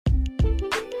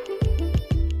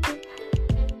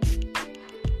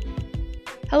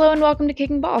Hello and welcome to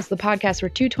Kicking Balls, the podcast where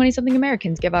two 20-something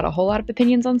Americans give out a whole lot of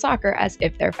opinions on soccer as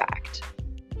if they're fact.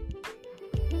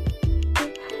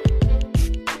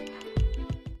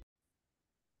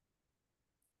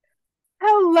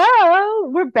 Hello,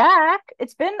 we're back.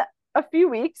 It's been a few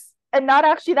weeks and not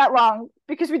actually that long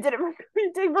because we did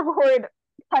record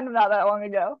kind of not that long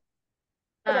ago.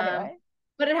 But anyway.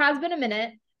 But it has been a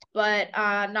minute, but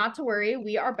not to worry,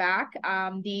 we are back.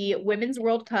 The Women's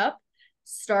World Cup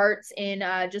starts in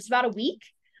just about a week.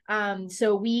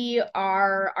 So we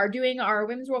are doing our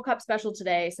Women's World Cup special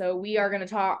today. So we are going to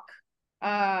talk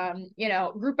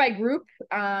group by group,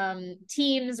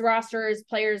 teams, rosters,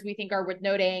 players we think are worth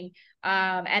noting,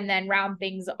 and then round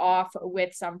things off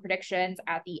with some predictions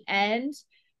at the end.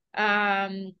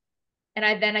 And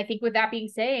I think with that being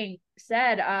said,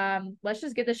 let's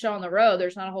just get the show on the road.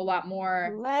 There's not a whole lot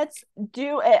more. Let's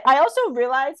do it. I also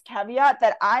realized, caveat,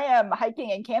 that I am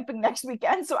hiking and camping next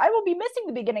weekend, so I will be missing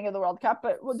the beginning of the World Cup,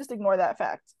 but we'll just ignore that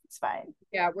fact. It's fine.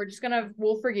 Yeah,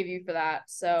 we'll forgive you for that.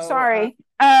 So sorry.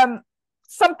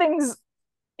 Some things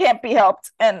can't be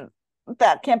helped, and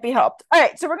that can't be helped. All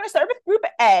right, so we're going to start with Group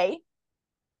A.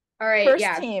 All right, First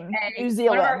team, New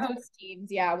Zealand. One of our host teams,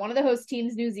 one of the host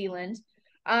teams, New Zealand.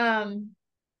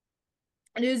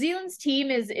 New Zealand's team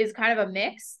is kind of a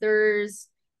mix. There's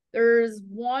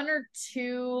one or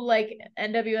two like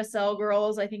NWSL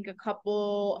girls. I think a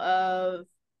couple of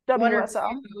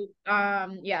WSL.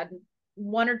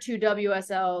 One or two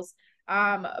WSLs.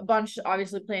 A bunch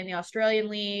obviously playing the Australian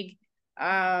League.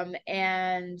 And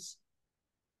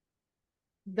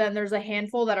then there's a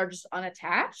handful that are just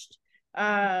unattached.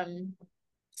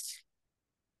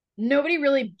 Nobody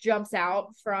really jumps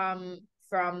out from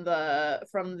the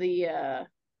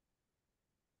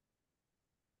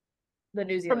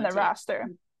New Zealand from the team. roster.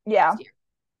 Yeah.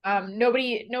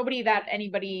 Nobody that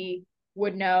anybody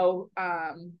would know.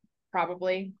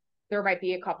 Probably there might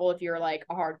be a couple if you're like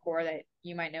a hardcore that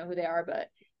you might know who they are, but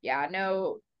yeah,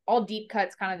 no, all deep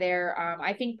cuts kind of there.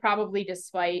 I think probably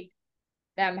despite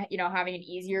them, having an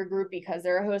easier group because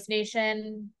they're a host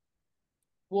nation,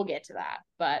 we'll get to that.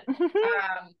 But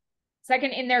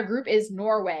second in their group is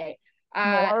Norway.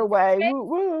 Norway. Woo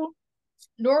woo.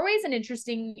 Norway's an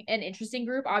interesting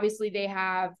group. Obviously, they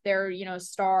have their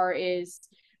star is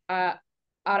Ada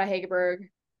Hegerberg,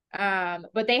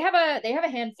 but they have a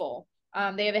handful.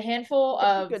 They have a handful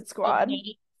of good squad.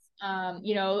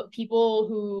 People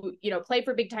who play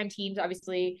for big time teams.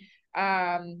 Obviously,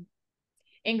 Ingrid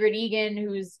Egan,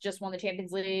 who's just won the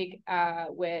Champions League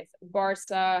with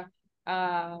Barca.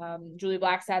 Julie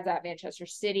Blackstad's at Manchester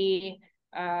City.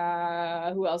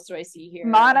 Who else do I see here?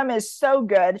 Monum is so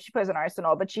good. She plays in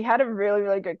Arsenal, but she had a really,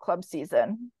 really good club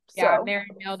season. Yeah, Mary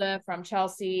Milda from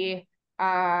Chelsea.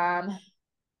 I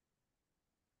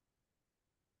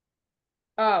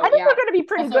think they're going to be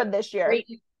pretty good this year.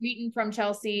 Wheaton from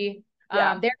Chelsea.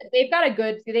 Yeah. They've got a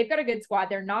good squad.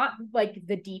 They're not like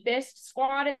the deepest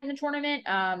squad in the tournament,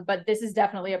 but this is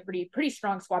definitely a pretty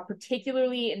strong squad,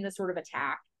 particularly in the sort of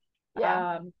attack.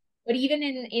 Yeah. But even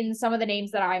in some of the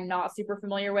names that I'm not super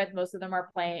familiar with, most of them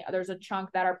are playing. There's a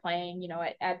chunk that are playing,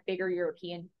 at bigger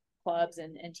European clubs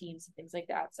and teams and things like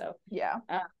that. So yeah.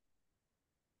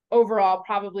 Overall,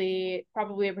 probably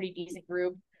a pretty decent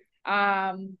group.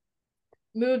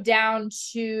 Move down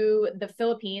to the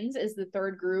Philippines is the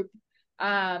third group.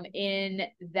 In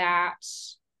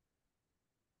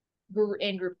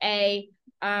Group A.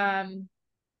 Not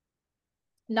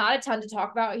a ton to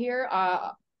talk about here.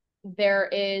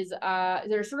 There's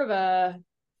sort of a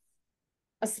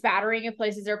spattering of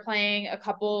places they're playing. A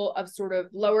couple of sort of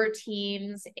lower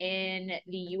teams in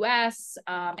the US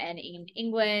and in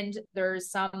England.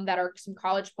 There's some that are some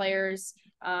college players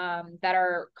that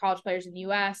are college players in the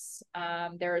US.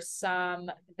 There's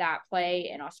some that play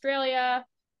in Australia.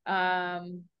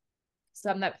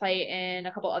 Some that play in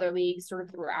a couple other leagues sort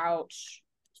of throughout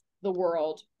the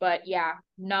world. But yeah,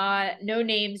 no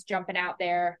names jumping out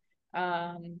there.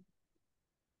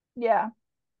 Yeah.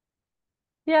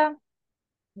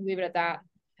 Leave it at that.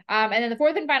 And then the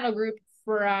fourth and final group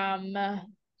from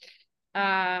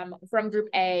Group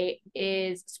A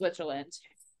is Switzerland.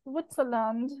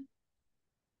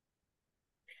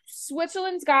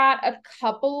 Switzerland's got a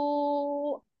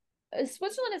couple.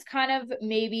 Switzerland is kind of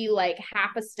maybe like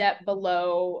half a step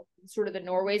below sort of the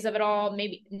Norways of it all.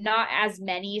 Maybe not as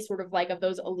many sort of like of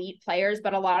those elite players,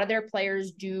 but a lot of their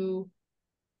players do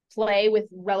play with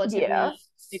relatively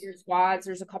bigger squads.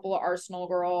 There's a couple of Arsenal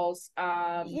girls.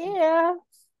 A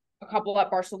couple at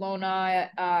Barcelona.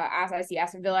 As I see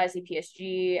Aston Villa, I see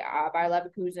PSG, Bayer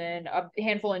Leverkusen, a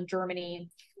handful in Germany.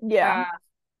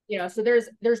 So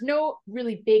there's no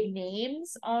really big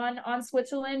names on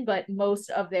Switzerland, but most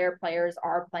of their players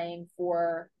are playing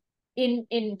for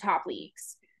in top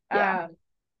leagues. Yeah.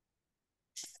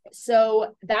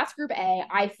 So that's Group A.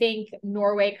 I think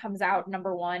Norway comes out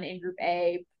number one in Group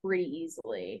A pretty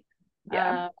easily.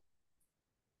 Yeah.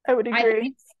 I would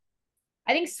agree.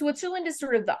 I think Switzerland is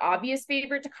sort of the obvious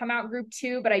favorite to come out Group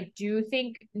 2, but I do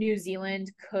think New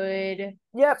Zealand could.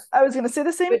 Yep, I was gonna say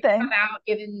the same thing. Come out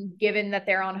given that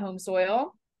they're on home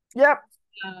soil. Yep.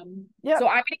 So I'm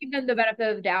gonna give them the benefit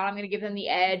of the doubt. I'm gonna give them the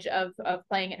edge of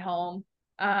playing at home.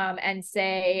 And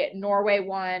say Norway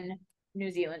 1,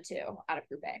 New Zealand 2 out of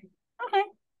Group A. Okay.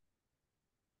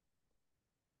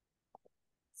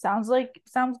 Sounds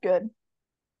good.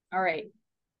 All right.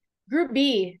 Group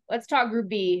B. Let's talk Group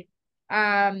B.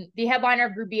 The headliner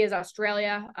of Group B is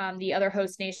Australia, the other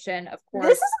host nation, of course.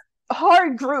 This is a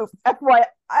hard group, FYI.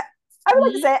 I would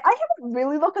like to say I haven't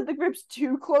really looked at the groups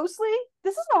too closely.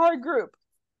 This is a hard group.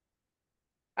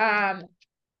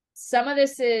 Some of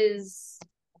this is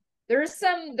there's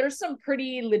some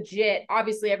pretty legit.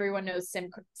 Obviously, everyone knows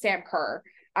Sam Kerr.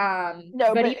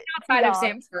 No, but even outside of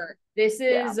Sam Kerr, this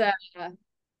is a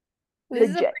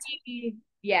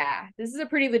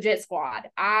pretty legit squad.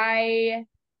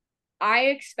 I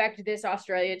expect this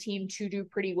Australia team to do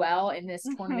pretty well in this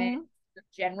tournament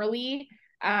generally.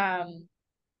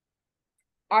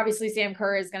 Obviously Sam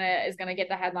Kerr is gonna get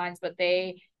the headlines, but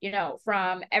they,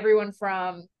 from everyone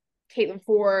from Caitlin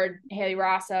Ford, Haley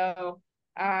Rosso,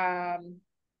 also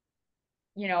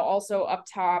up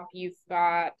top you've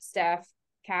got Steph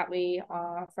Catley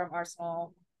from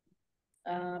Arsenal.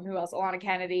 Who else? Alana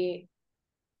Kennedy.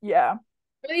 Yeah.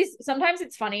 Sometimes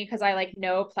it's funny because I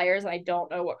know players and I don't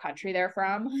know what country they're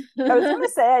from. I was gonna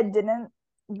say I didn't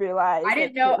realize. I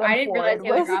didn't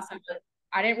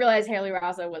realize Haley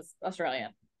Rosso was Australian.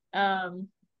 I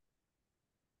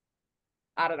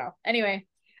don't know. Anyway,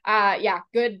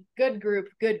 good group.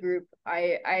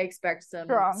 I expect some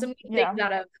things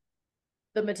out of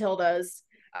the Matildas.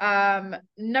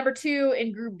 Number 2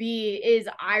 in Group B is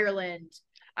Ireland.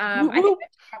 I think we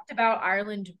talked about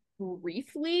Ireland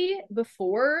briefly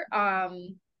before.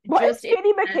 Why is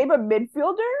Katie McCabe a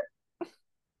midfielder?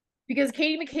 Because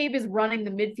Katie McCabe is running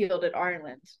the midfield at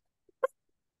Ireland.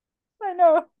 I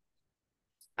know.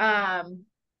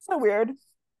 So weird.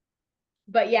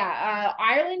 But yeah,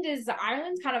 Ireland's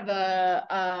kind of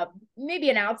a maybe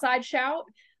an outside shout,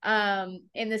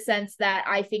 in the sense that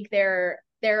I think they're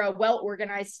a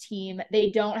well-organized team. They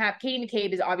don't have Katie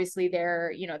McCabe is obviously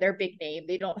their big name.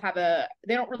 They don't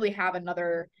really have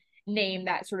another name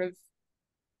that sort of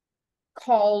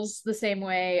calls the same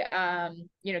way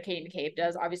Katie McCabe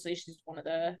does. Obviously she's one of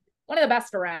the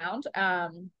best around.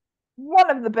 One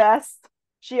of the best.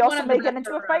 She also may get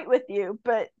into a fight with you,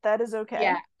 but that is okay.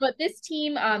 Yeah, but this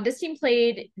team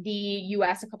played the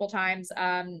US a couple times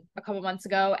a couple months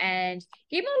ago and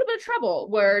gave them a little bit of trouble.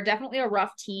 We're definitely a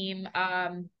rough team,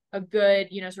 a good,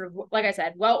 sort of, like I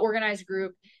said, well-organized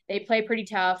group. They play pretty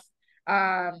tough.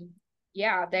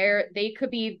 Yeah, they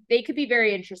could be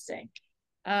very interesting.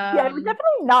 I would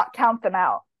definitely not count them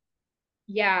out.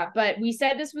 Yeah, but we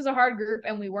said this was a hard group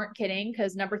and we weren't kidding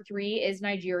because number 3 is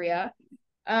Nigeria.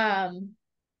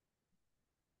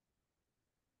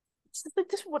 Like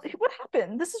this, what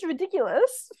happened? This is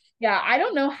ridiculous. Yeah, I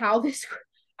don't know how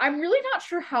I'm really not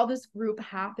sure how this group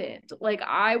happened. Like,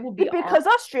 I will be because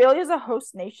Australia is a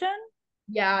host nation.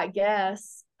 Yeah, I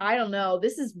guess. I don't know.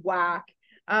 This is whack.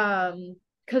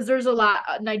 Because there's a lot.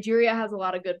 Nigeria has a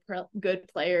lot of good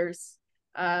players.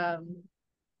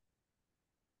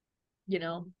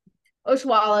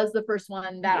 Oshuala is the first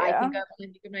one that I think of when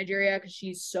I think of Nigeria because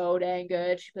she's so dang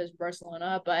good. She plays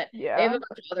Barcelona, but they have a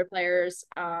bunch of other players.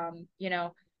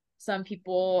 Some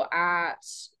people at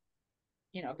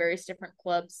various different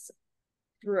clubs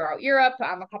throughout Europe.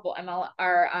 A couple ML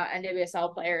or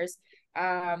NWSL players,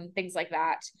 things like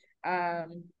that.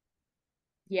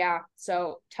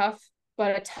 So tough,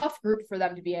 but a tough group for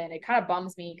them to be in. It kind of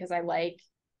bums me because I like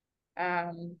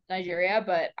Nigeria,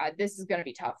 but this is going to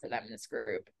be tough for them in this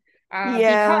group.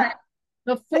 Because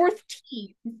the 4th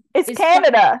team is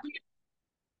Canada.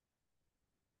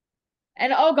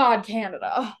 And oh god,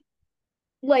 Canada.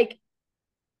 Like,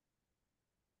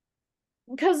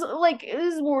 because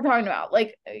this is what we're talking about.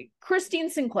 Like, Christine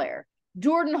Sinclair,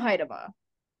 Jordan Huitema,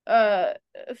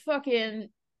 fucking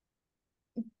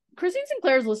Christine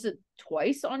Sinclair's listed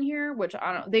twice on here, which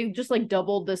I don't. They just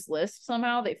doubled this list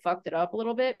somehow. They fucked it up a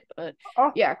little bit, but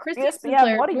Christine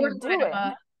Sinclair, what are Jordan you doing?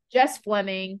 Huitema, Jess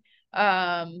Fleming.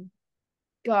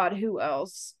 God, who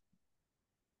else?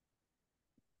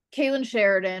 Kaylin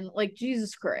Sheridan. Like,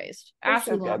 Jesus Christ.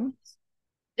 Ashley Lawrence.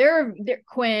 They're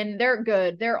Quinn, they're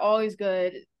good. They're always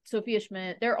good. Sophia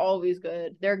Schmidt, they're always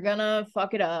good. They're gonna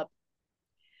fuck it up.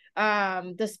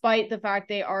 Despite the fact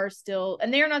they are still,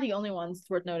 and they are not the only ones, it's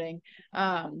worth noting,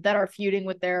 that are feuding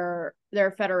with their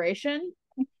federation.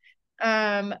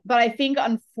 But I think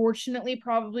unfortunately,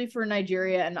 probably for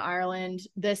Nigeria and Ireland,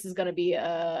 this is gonna be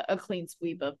a clean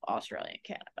sweep of Australia and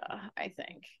Canada, I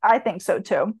think. I think so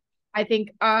too. I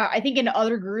think in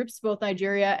other groups, both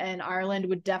Nigeria and Ireland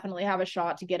would definitely have a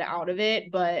shot to get out of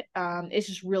it, but it's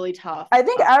just really tough. I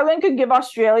think Ireland could give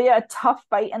Australia a tough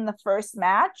fight in the first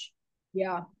match.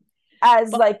 Yeah.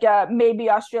 As maybe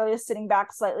Australia sitting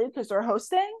back slightly because they're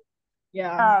hosting.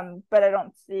 Yeah. But I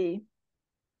don't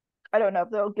know if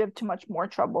they'll give too much more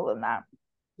trouble than that.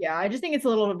 Yeah, I just think it's a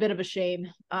little bit of a shame,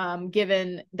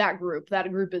 given that group. That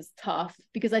group is tough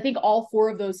because I think all four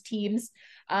of those teams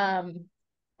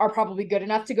are probably good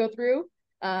enough to go through.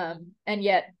 And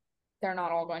yet they're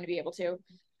not all going to be able to.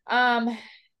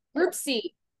 Group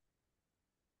C.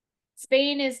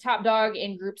 Spain is top dog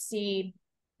in Group C.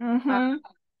 Mm-hmm.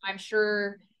 I'm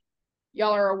sure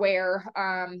y'all are aware.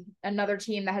 Another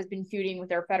team that has been feuding with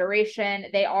their federation.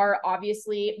 They are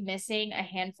obviously missing a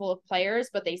handful of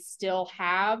players, but they still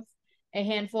have a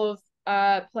handful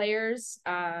of players.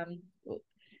 Leia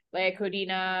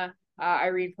Codina,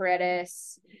 Irene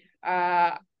Paredes,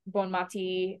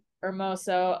 Bonmati,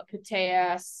 Hermoso,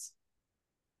 Putellas.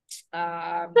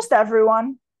 Just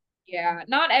everyone. Yeah,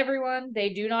 not everyone. They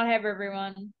do not have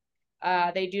everyone.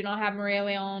 They do not have Maria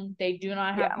Leon. They do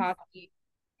not have Poppy,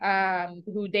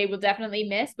 who they will definitely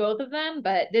miss, both of them.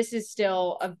 But this is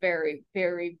still a very,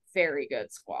 very, very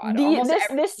good squad.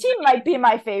 This team might be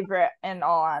my favorite, in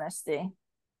all honesty.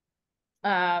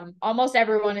 Almost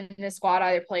everyone in this squad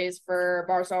either plays for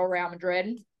Barca or Real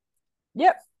Madrid.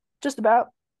 Yep, just about.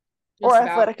 Or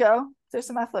Atletico. There's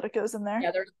some Atleticos in there.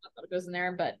 Yeah, there's Atleticos in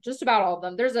there, but just about all of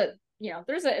them. There's a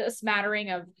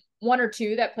smattering of one or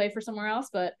two that play for somewhere else,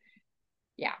 but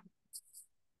yeah.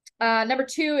 Number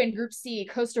 2 in Group C,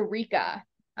 Costa Rica.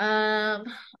 I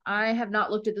have not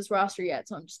looked at this roster yet,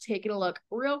 so I'm just taking a look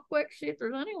real quick, see if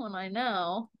there's anyone I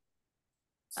know.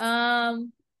 No,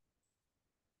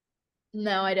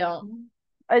 I don't.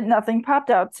 Nothing popped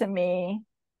out to me.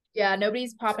 Yeah,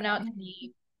 nobody's popping out to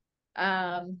me.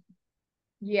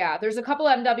 Yeah, there's a couple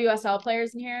of NWSL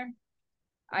players in here.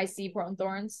 I see Portland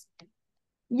Thorns.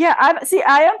 Yeah, I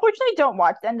unfortunately don't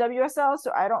watch the NWSL,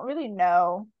 so I don't really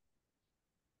know.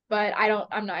 But I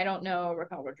don't know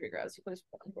Raquel Rodriguez, who plays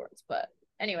for Portland Thorns. But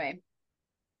anyway,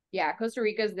 yeah, Costa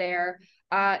Rica's there.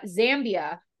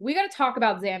 Zambia. We gotta talk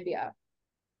about Zambia.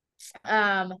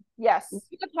 Yes.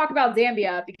 We gotta talk about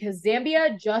Zambia because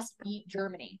Zambia just beat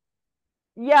Germany.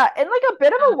 Yeah, in like a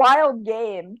bit of a wild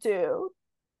game too.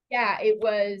 Yeah, it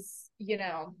was, it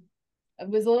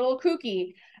was a little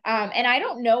kooky. And I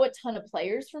don't know a ton of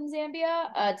players from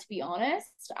Zambia, to be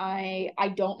honest. I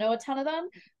don't know a ton of them,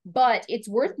 but it's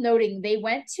worth noting they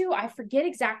went to, I forget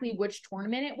exactly which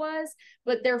tournament it was,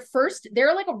 but they're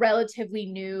like a relatively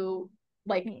new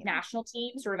national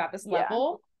team sort of at this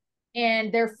level.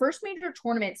 And their first major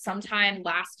tournament sometime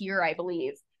last year, I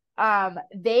believe,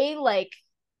 they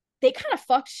kind of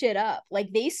fucked shit up.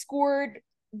 Like they scored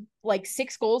like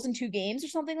 6 goals in 2 games or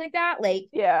something like that. Like,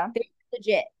 yeah, they're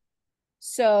legit.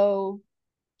 So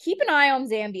keep an eye on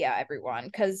Zambia, everyone,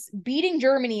 because beating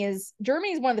Germany is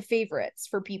one of the favorites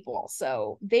for people.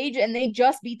 So they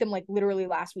just beat them like literally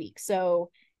last week. So,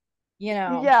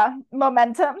 yeah,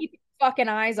 momentum. Keep fucking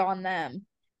eyes on them.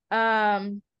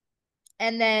 And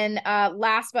then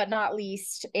last but not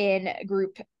least in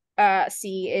Group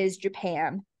C is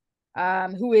Japan,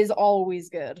 who is always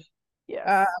good.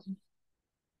 Yeah.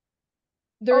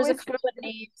 There's always a couple of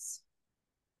names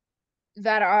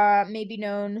that are maybe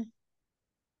known.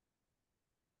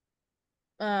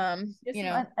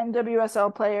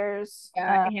 NWSL players.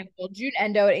 Yeah, a handful. June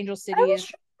Endo at Angel City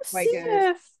is quite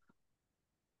good.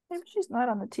 Maybe she's not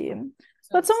on the team.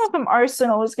 But someone from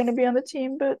Arsenal is going to be on the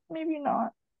team, but maybe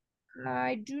not.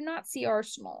 I do not see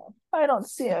Arsenal. I don't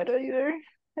see it either.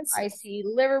 I see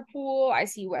Liverpool. I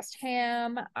see West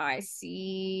Ham. I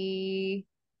see.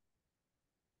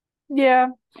 Yeah.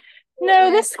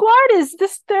 No, this squad is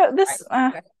this.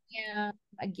 Yeah.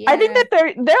 Again, I think that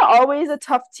they're always a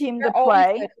tough team to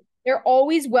play. They're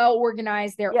always well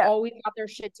organized. They're always got their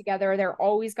shit together. They're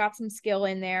always got some skill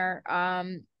in there.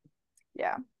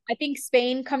 Yeah. I think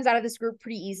Spain comes out of this group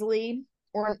pretty easily,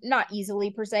 or not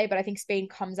easily per se, but I think Spain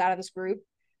comes out of this group.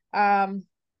 And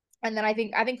then I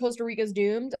think Costa Rica's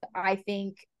doomed. I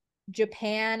think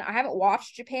Japan. I haven't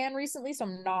watched Japan recently, so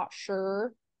I'm not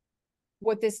sure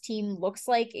what this team looks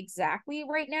like exactly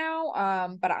right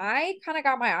now. But I kind of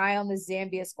got my eye on the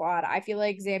Zambia squad. I feel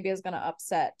like Zambia is going to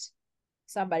upset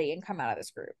somebody and come out of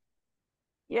this group.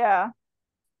 Yeah.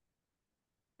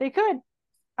 They could.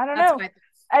 I don't That's know. my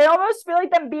I almost feel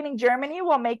like them beating Germany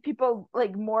will make people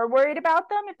like more worried about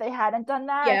them if they hadn't done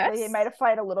that. I feel like they yes. might have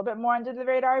flied a little bit more under the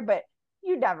radar, but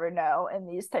you never know in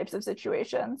these types of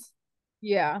situations.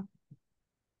 Yeah.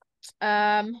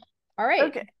 All right.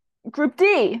 Okay. Group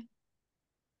D.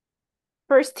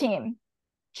 First team,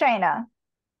 China.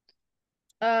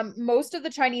 Most of the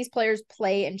Chinese players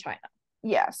play in China.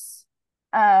 Yes.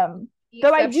 The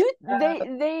Though I exception do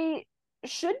they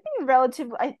should be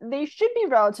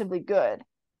relatively good.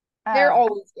 they're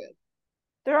always good.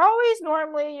 They're always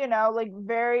normally, like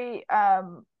very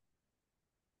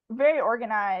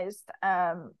organized.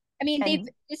 I mean, And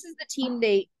this is the team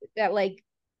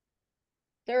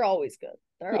they're always good.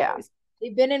 yeah,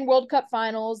 They've been in World Cup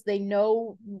finals. They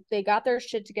know they got their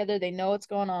shit together. They know what's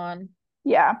going on.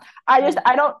 yeah. I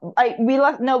don't we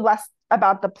know less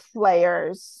about the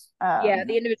players. Yeah,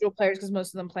 the individual players because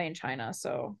most of them play in China.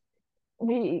 So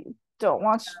We don't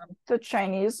watch the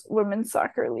Chinese women's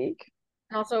soccer league.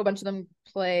 and also a bunch of them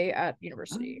play at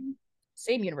university,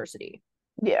 same university.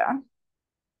 Yeah.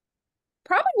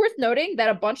 Probably worth noting that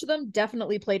a bunch of them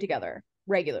definitely play together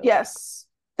regularly. Yes.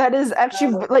 That is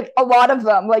actually like a lot of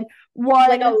them. Like one,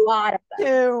 like a lot of them.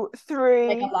 2, 3,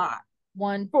 like a lot.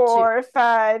 1, 4, two.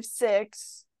 5,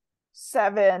 6,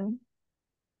 7,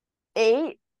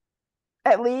 8,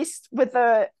 at least with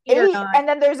the 8, and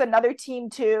then there's another team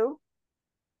too.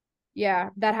 Yeah,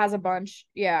 that has a bunch.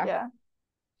 Yeah. Yeah.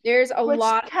 There's a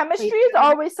lot. Chemistry is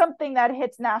always something that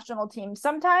hits national teams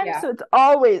sometimes. Yeah. So it's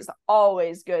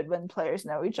always good when players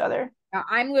know each other.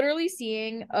 I'm literally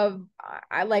seeing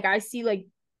I see like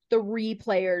 3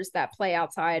 players that play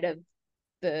outside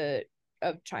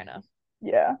of China.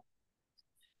 Yeah.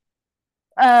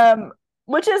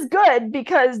 Which is good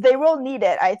because they will need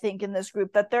it, I think, in this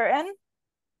group that they're in.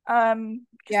 The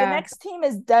next team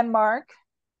is Denmark,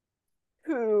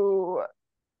 who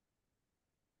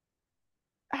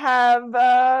have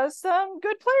some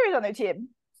good players on their team.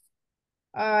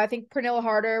 I think Pernilla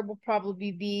Harder will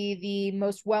probably be the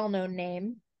most well-known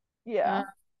name. Yeah.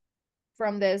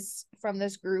 From this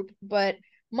group, but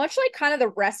much like kind of the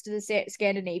rest of the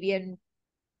Scandinavian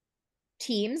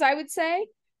teams, I would say,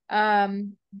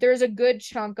 there's a good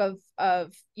chunk of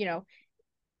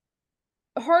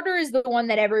Harder is the one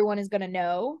that everyone is going to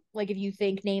know. Like if you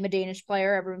think name a Danish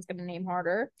player, everyone's going to name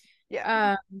Harder.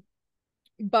 Yeah.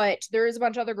 But there is a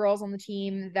bunch of other girls on the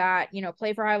team that,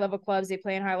 play for high level clubs. They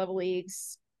play in high level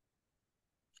leagues.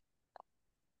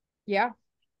 Yeah.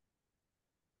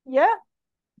 Yeah.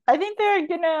 I think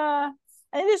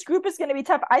this group is gonna be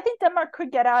tough. I think Denmark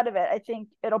could get out of it. I think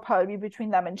it'll probably be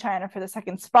between them and China for the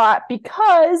second spot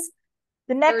because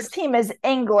the next team is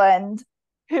England,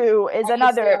 who is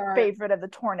another favorite of the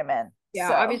tournament. Yeah,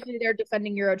 so obviously they're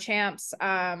defending Euro champs.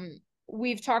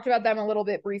 We've talked about them a little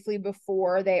bit briefly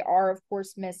before. They are, of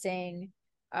course, missing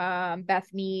Beth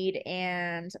Mead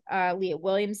and Leah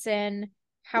Williamson.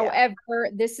 However,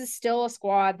 this is still a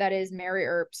squad that is Mary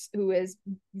Earps, who is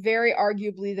very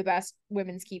arguably the best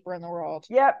women's keeper in the world.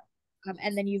 Yep.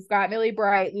 And then you've got Millie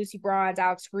Bright, Lucy Bronze,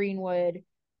 Alex Greenwood,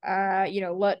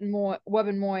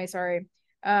 Webben Moy, sorry.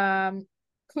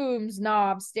 Coombs,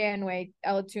 Nobbs, Stanway,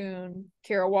 Ella Toon,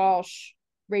 Kara Walsh,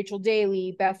 Rachel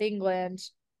Daly, Beth England,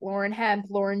 Lauren Hemp,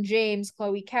 Lauren James,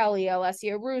 Chloe Kelly,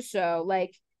 Alessia Russo.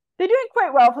 Like, they're doing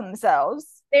quite well for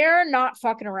themselves. They're not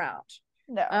fucking around.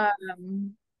 No.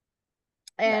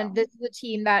 This is a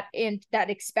team that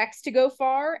expects to go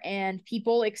far, and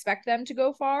people expect them to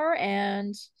go far,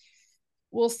 and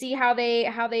we'll see how they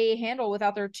handle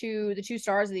without the two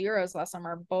stars of the Euros last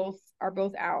summer. Both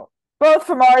out. Both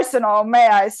from Arsenal, may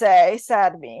I say.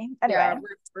 Sad me. Anyway. Yeah,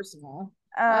 Arsenal.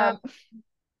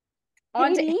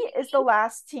 Haiti is the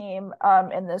last team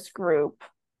in this group.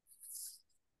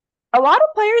 A lot of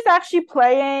players actually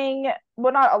playing,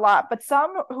 well, not a lot, but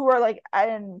some who are like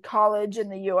in college in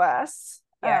the US.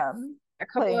 Yeah.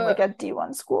 Playing like at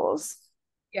D1 schools.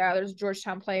 Yeah, there's a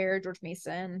Georgetown player, George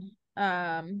Mason.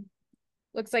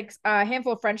 Looks like a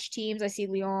handful of French teams. I see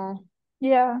Lyon.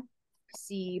 Yeah. I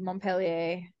see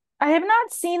Montpellier. I have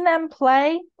not seen them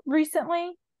play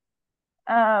recently.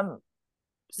 So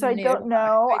I don't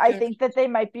know. I think that they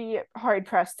might be hard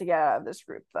pressed to get out of this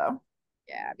group though.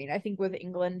 Yeah, I mean, I think with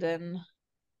England,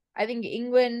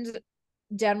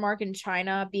 Denmark, and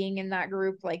China being in that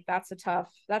group, like that's a tough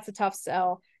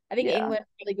sell. I think England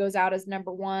really goes out as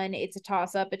number 1. It's a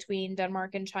toss up between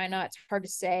Denmark and China. It's hard to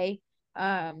say.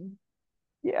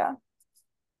 Yeah.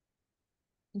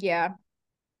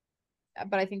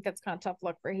 but I think that's kind of tough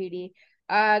luck for Haiti.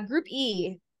 Group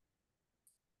E.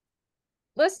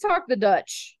 Let's talk the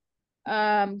Dutch.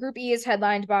 Group E is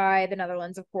headlined by the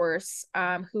Netherlands, of course,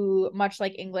 who, much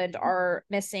like England, are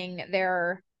missing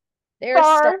their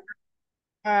star,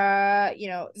 So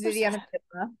Viviane sad.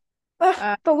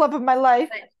 Miedema. The love of my life.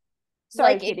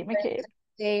 Sorry, Like Katie England, McCabe.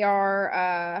 they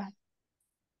are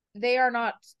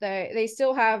not, they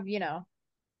still have,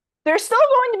 They're still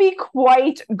going to be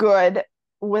quite good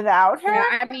without her.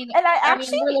 yeah, And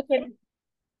we're looking.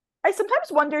 I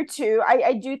sometimes wonder too.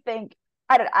 I do think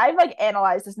I've like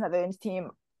analyzed this Netherlands team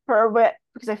for a bit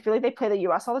because I feel like they play the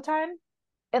US all the time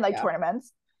in like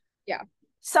tournaments. Yeah.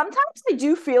 Sometimes I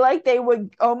do feel like they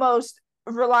would almost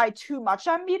rely too much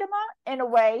on Miedema in a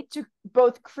way to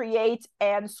both create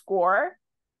and score.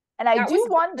 And I do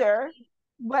wonder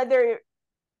whether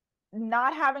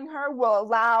not having her will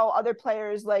allow other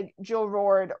players like Jill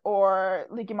Roord or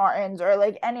Leaky Martins or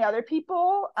like any other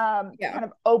people to kind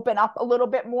of open up a little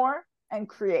bit more and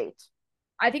create.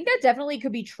 I think that definitely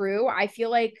could be true. I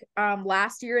feel like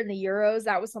last year in the Euros,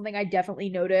 that was something I definitely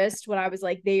noticed when I was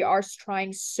like, they are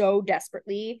trying so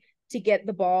desperately to get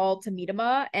the ball to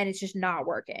Miedema, and it's just not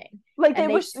working. Like they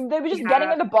were just getting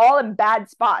her the ball in bad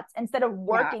spots instead of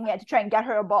working it to try and get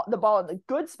her the ball in the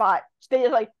good spot. They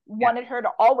just like wanted her to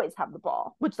always have the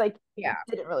ball, which like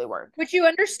didn't really work. Which you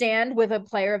understand with a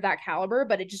player of that caliber,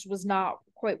 but it just was not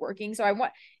quite working. So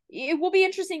it will be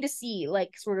interesting to see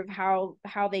like sort of how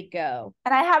they go.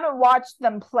 And I haven't watched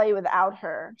them play without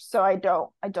her, so I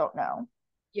don't know.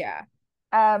 Yeah.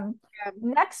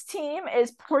 Next team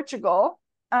is Portugal.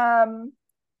 I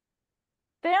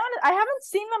haven't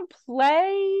seen them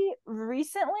play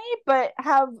recently, but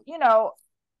have,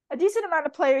 a decent amount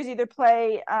of players either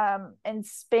play in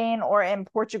Spain or in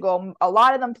Portugal. A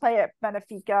lot of them play at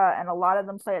Benfica and a lot of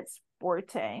them play at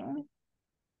Sporting.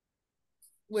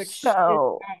 Which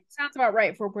sounds about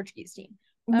right for a Portuguese team.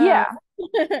 Yeah.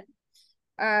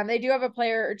 They do have a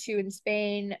player or two in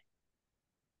Spain.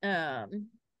 And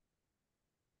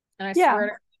I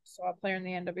swear I saw a player in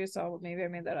the NWSL, but maybe I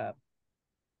made that up.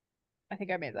 I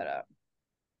think I made that up.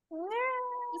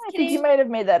 I think you might have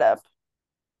made that up.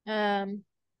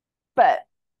 But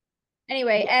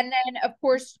anyway, and then of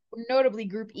course, notably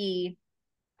Group E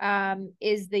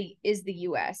is the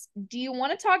US. Do you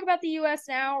want to talk about the US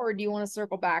now, or do you want to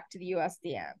circle back to the US at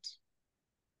the end?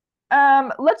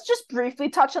 Let's just briefly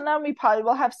touch on them. We probably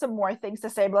will have some more things to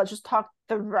say, but let's just talk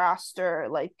the roster,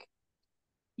 like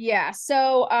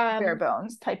so bare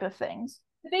bones type of things.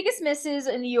 The biggest misses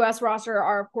in the US roster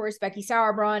are, of course, Becky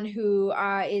Sauerbrunn, who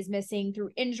is missing through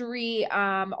injury.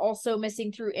 Also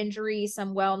missing through injury,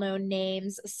 some well-known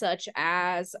names such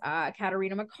as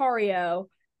Catarina Macario,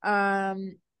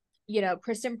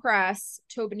 Kristen Press,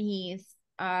 Tobin Heath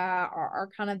are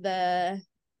kind of the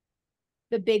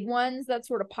big ones that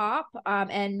sort of pop.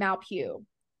 And Mal Pugh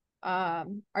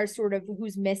are sort of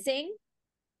who's missing.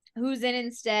 Who's in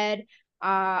instead?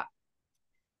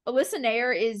 Alyssa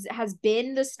Nair has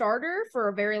been the starter for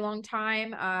a very long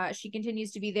time. She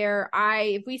continues to be there.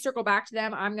 If we circle back to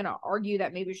them, I'm gonna argue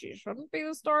that maybe she shouldn't be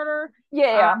the starter.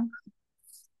 Yeah.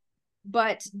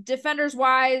 But defenders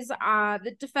wise,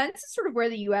 the defense is sort of where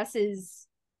the US is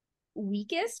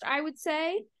weakest, I would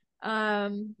say.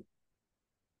 I'm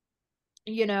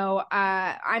not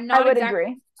I would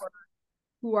agree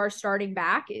who are starting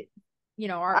back.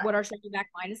 What our starting back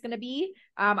line is going to be.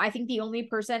 I think the only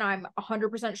person I'm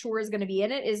 100% sure is going to be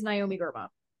in it is Naomi Girma.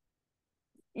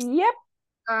 Yep.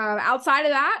 Outside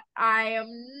of that, I am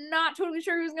not totally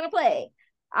sure who's going to play.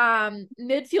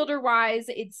 Midfielder wise,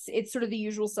 it's sort of the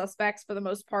usual suspects for the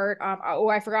most part.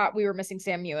 I forgot we were missing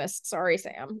Sam Mewis. Sorry,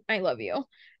 Sam. I love you.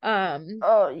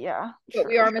 Oh yeah. But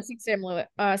we are missing Sam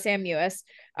Mewis.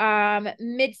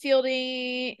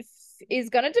 Midfielding is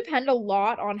going to depend a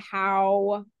lot on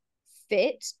how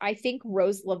fit I think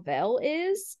Rose Lavelle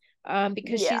is,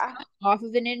 because she's coming off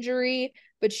of an injury,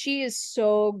 but she is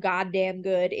so goddamn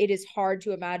good. It is hard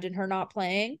to imagine her not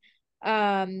playing.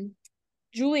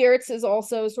 Julie Ertz is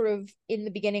also sort of in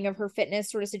the beginning of her fitness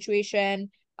sort of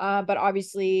situation, but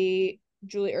obviously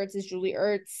Julie Ertz is Julie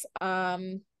Ertz.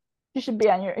 She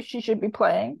should be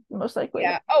playing most likely.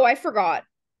 Yeah. Oh, I forgot.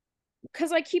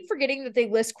 Because I keep forgetting that they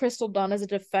list Crystal Dunn as a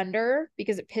defender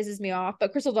because it pisses me off,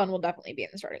 but Crystal Dunn will definitely be in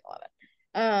the starting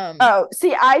 11.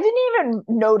 See, I didn't even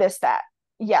notice that.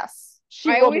 Yes, she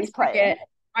will be playing.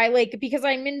 Because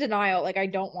I'm in denial. Like, I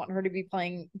don't want her to be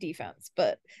playing defense,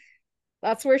 but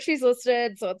that's where she's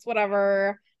listed, so it's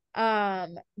whatever.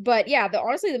 But yeah,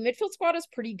 honestly, the midfield squad is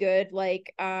pretty good.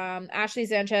 Like, Ashley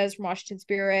Sanchez from Washington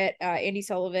Spirit, Andy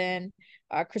Sullivan,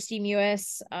 Christine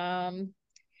Mewis,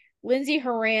 Lindsay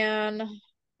Horan,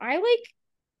 I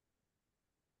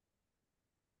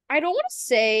don't want to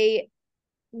say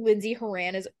Lindsey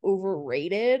Horan is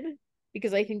overrated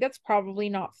because I think that's probably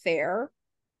not fair,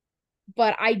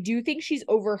 but I do think she's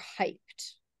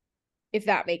overhyped, if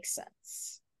that makes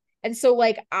sense. And so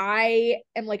like I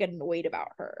am like annoyed about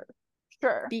her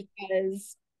Sure.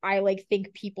 because I like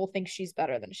think people think she's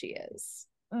better than she is.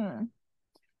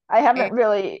 I haven't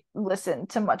really listened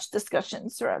to much discussion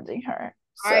surrounding her.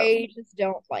 So I just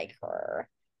don't like her.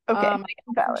 okay, I don't think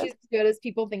valid. she's as good as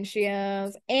people think she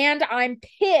is. And I'm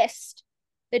pissed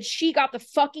that she got the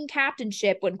fucking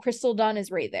captainship when Crystal Dunn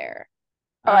is right there.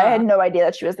 Oh, I had no idea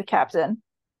that she was the captain.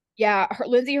 Yeah,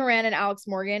 Lindsey Horan and Alex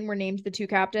Morgan were named the two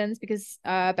captains because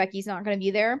Becky's not going to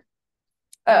be there.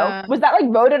 Oh, was that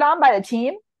like voted on by the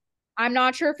team? I'm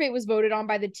not sure if it was voted on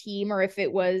by the team or if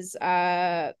it was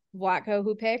Vlatko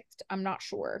who picked. I'm not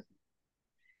sure.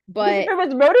 But if it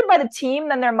was voted by the team,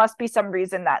 then there must be some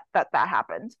reason that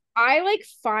happened. I like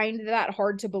find that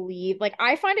hard to believe. Like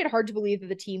I find it hard to believe that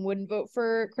the team wouldn't vote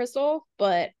for Crystal,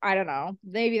 but I don't know.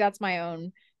 Maybe that's my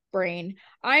own brain.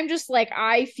 I'm just like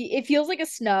it feels like a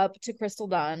snub to Crystal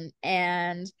Dunn,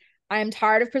 and I'm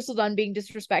tired of Crystal Dunn being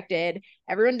disrespected.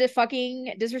 Everyone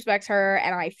fucking disrespects her,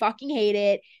 and I fucking hate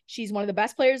it. She's one of the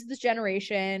best players of this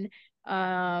generation.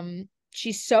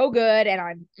 She's so good,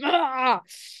 and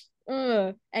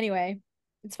anyway,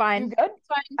 it's fine. You good? It's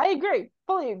fine. I agree.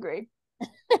 Fully agree.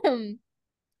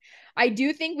 I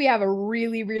do think we have a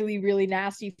really, really, really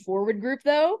nasty forward group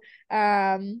though.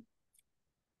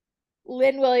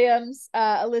 Lynn Williams,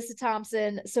 Alyssa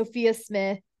Thompson, Sophia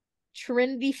Smith,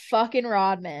 Trinity fucking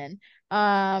Rodman.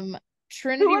 Trinity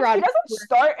If Rodman. she doesn't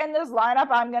start in this lineup,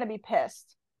 I'm gonna be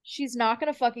pissed. She's not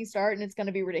gonna fucking start, and it's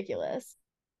gonna be ridiculous.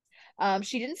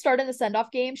 She didn't start in the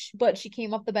send-off game, but she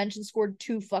came off the bench and scored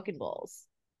 2 fucking goals.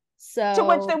 So to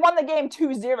which they won the game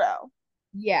 2-0.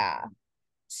 Yeah.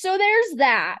 So there's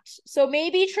that. So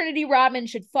maybe Trinity Rodman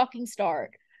should fucking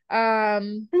start.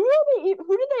 Who did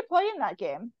they play in that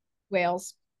game?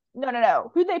 Wales.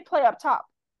 No. Who they play up top?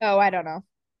 Oh, I don't know.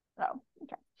 Oh,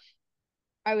 okay.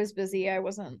 I was busy. I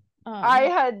wasn't. I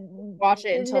had watch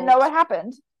it until didn't know what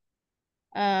happened.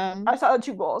 I saw the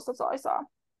 2 goals. That's all I saw.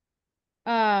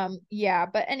 Yeah,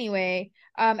 but anyway,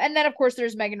 and then of course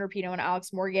there's Megan Rapinoe and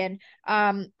Alex Morgan.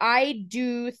 I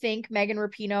do think Megan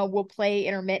Rapinoe will play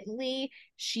intermittently.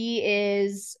 She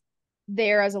is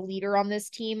there as a leader on this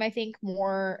team, I think,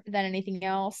 more than anything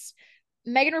else.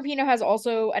 Megan Rapinoe has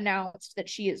also announced that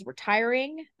she is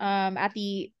retiring at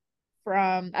the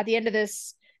end of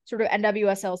this sort of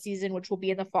NWSL season, which will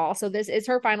be in the fall. So this is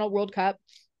her final World Cup.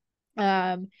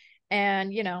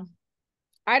 And you know,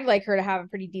 I'd like her to have a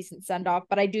pretty decent send-off,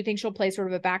 but I do think she'll play sort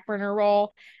of a back burner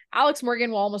role. Alex Morgan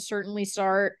will almost certainly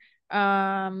start.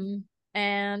 And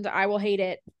I will hate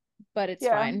it, but it's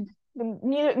fine.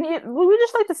 Neither we would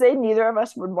just like to say neither of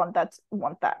us would want that,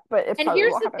 but it probably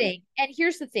will happen.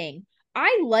 Here's the thing.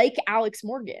 I like Alex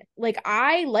Morgan. Like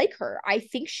I like her. I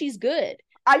think she's good.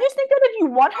 I just think that if you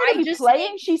want her to be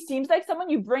playing, she seems like someone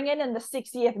you bring in the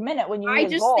 60th minute when you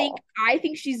need a goal. I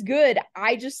think she's good.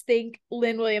 I just think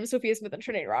Lynn Williams, Sophia Smith, and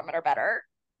Trinity Rodman are better.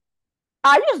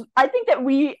 I think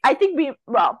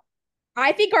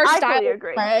our style of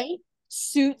play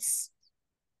suits.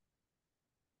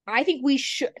 I think we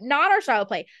should not our style of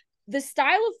play. The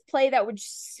style of play that would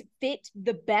fit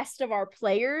the best of our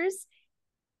players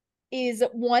is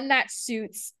one that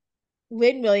suits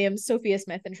Lynn Williams, Sophia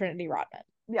Smith, and Trinity Rodman.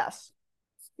 Yes.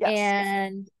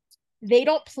 And they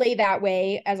don't play that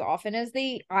way as often as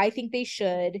I think they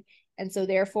should. And so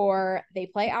therefore they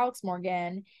play Alex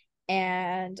Morgan.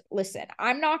 And listen,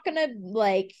 I'm not gonna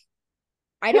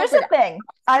here's the thing.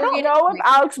 I don't know if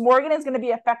Alex Morgan is gonna be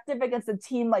effective against a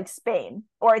team like Spain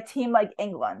or a team like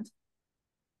England.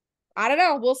 I don't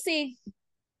know. We'll see.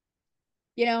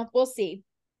 We'll see.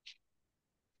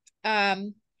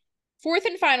 Fourth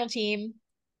and final team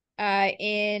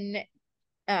in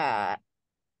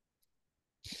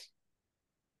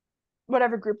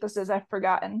whatever group this is, I've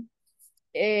forgotten.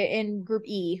 In Group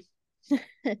E.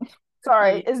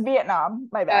 Sorry, is Vietnam.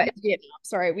 My bad. It's Vietnam.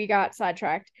 Sorry, we got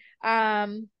sidetracked. Yeah,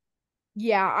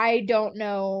 I don't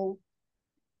know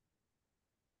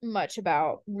much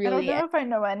about really. I don't know if I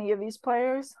know any of these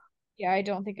players. Yeah, I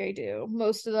don't think I do.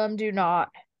 Most of them do not.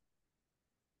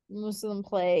 Most of them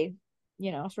play,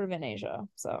 sort of in Asia.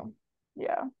 So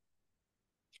yeah.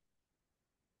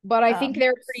 But I think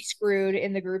they're pretty screwed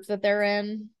in the group that they're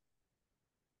in.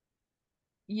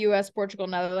 US, Portugal,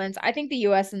 Netherlands. I think the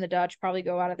US and the Dutch probably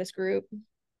go out of this group.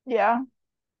 Yeah.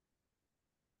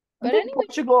 But anyway,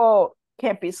 Portugal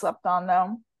can't be slept on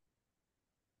though.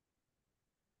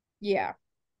 Yeah.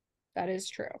 That is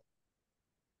true.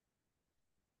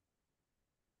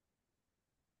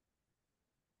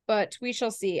 but we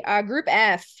shall see. Group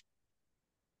F.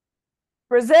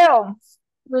 Brazil.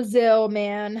 Brazil,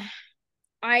 man.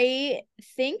 I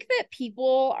think that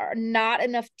people are not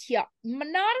enough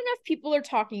people are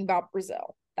talking about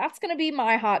Brazil. That's gonna be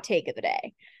my hot take of the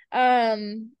day. Not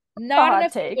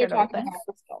enough people are talking about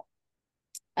Brazil.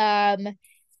 And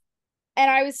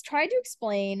I was trying to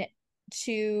explain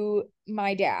to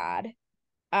my dad,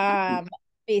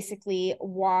 basically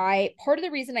why part of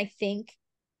the reason I think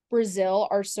Brazil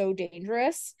are so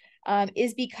dangerous,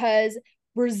 is because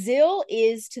Brazil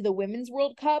is to the Women's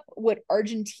World Cup what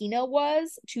Argentina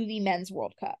was to the Men's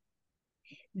World Cup.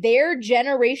 Their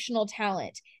generational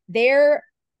talent, their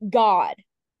God.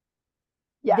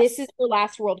 Yes. This is her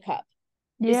last World Cup.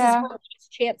 This is her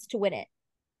last chance to win it.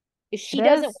 If she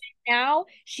doesn't win it now,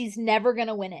 she's never going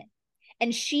to win it.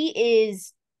 And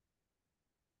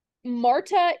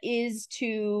Marta is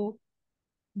to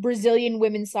Brazilian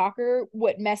women's soccer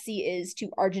what Messi is to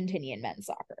Argentinian men's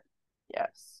soccer.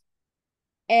 Yes.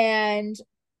 And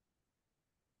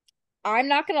I'm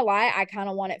not gonna lie, I kind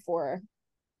of want it for her.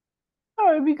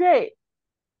 Oh, it'd be great.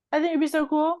 I think it'd be so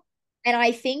cool. And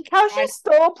I think how she's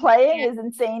still playing is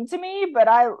insane to me, but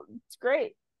it's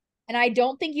great. And I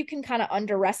don't think you can kind of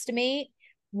underestimate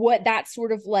what that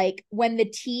sort of like when the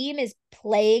team is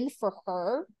playing for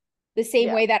her, the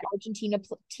same way that Argentina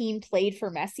team played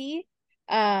for Messi.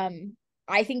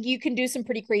 I think you can do some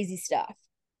pretty crazy stuff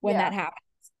when that happens.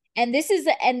 And this is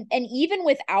and even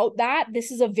without that, this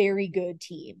is a very good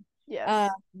team.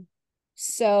 Yes.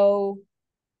 So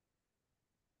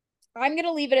I'm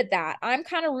gonna leave it at that. I'm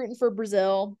kind of rooting for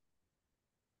Brazil.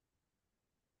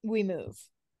 We move.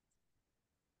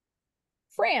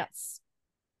 France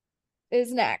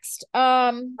is next.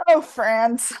 Oh,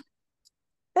 France.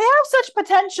 They have such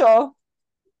potential.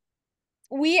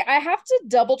 I have to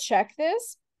double check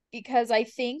this because I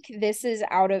think this is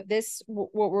out of this,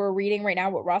 what we're reading right now,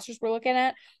 what rosters we're looking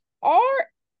at are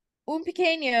un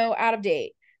pequeño out of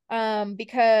date.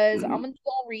 Because Amandine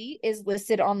Henry is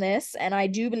listed on this, and I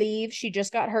do believe she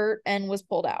just got hurt and was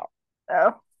pulled out.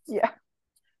 Oh, yeah.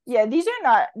 Yeah, these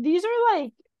are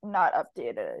like not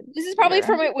updated. This is probably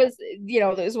from it was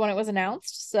when it was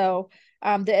announced. So,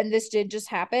 and this did just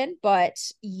happen, but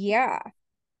yeah.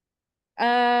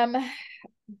 Yeah.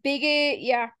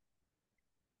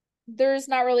 There's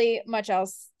not really much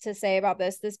else to say about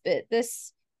this.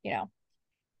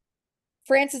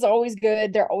 France is always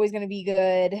good. They're always going to be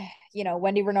good.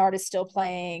 Wendy Renard is still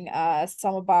playing.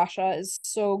 Salma Basha is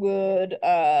so good.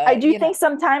 I do think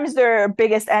sometimes their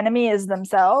biggest enemy is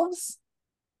themselves.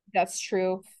 That's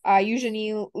true.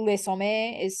 Eugenie Le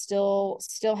Sommet is still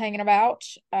hanging about.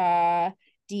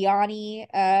 Diani,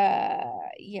 Yeah,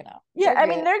 I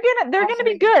mean they're gonna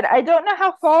be good. I don't know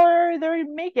how far they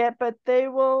make it, but they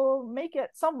will make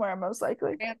it somewhere most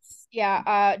likely.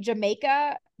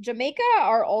 Jamaica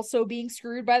are also being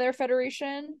screwed by their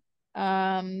federation.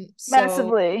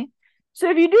 Massively.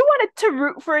 So if you do want to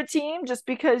root for a team just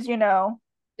because they're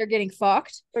getting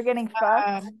fucked.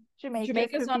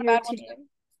 Jamaica's not a bad one too.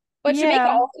 But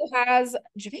Jamaica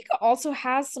also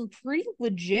has some pretty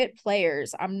legit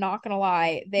players. I'm not gonna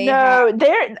lie.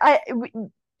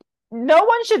 No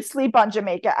one should sleep on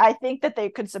Jamaica. I think that they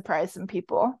could surprise some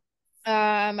people.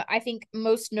 I think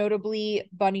most notably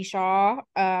Bunny Shaw,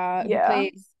 who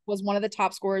was one of the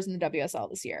top scorers in the WSL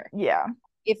this year. Yeah.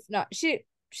 If not, she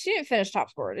didn't finish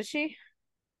top scorer, did she?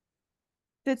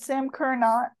 Did Sam Kerr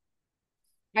not?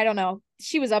 I don't know.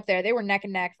 She was up there. They were neck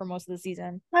and neck for most of the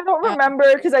season. I don't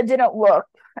remember because I didn't look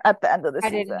at the end of the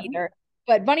season. I didn't either.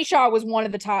 But Bunny Shaw was one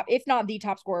of the top, if not the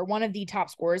top scorer, one of the top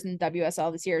scorers in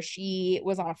WSL this year. She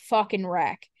was on a fucking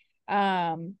wreck.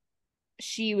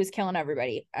 She was killing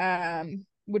everybody,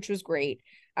 which was great.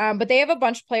 But they have a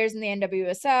bunch of players in the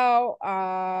NWSL.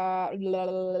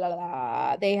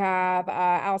 They have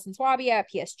Alison Swabia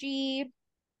at PSG.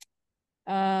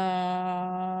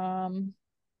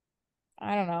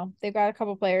 I don't know. They've got a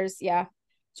couple players,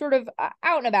 sort of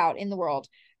out and about in the world.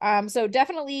 So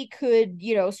definitely could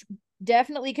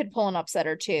pull an upset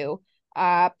or two.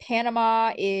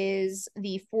 Panama is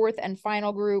the fourth and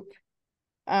final group,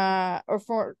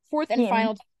 fourth and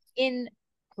final in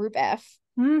Group F.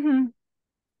 Mm-hmm.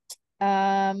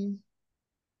 I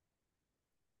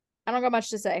don't got much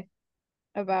to say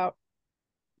about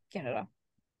Canada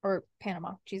or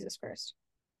Panama. Jesus Christ.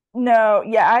 No,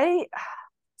 yeah,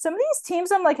 some of these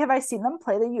teams, I'm like, have I seen them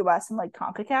play the US in like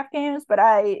CONCACAF games? But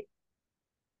I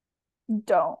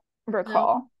don't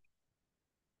recall.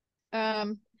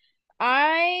 No.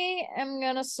 I am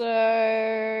gonna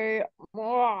say the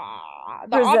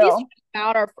obvious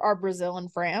out are Brazil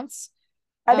and France.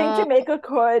 I think Jamaica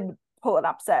could pull an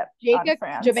upset on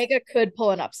France. Jamaica could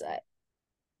pull an upset.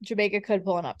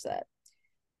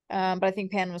 But I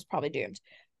think Panama's probably doomed.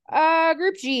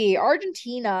 Group G,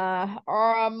 Argentina.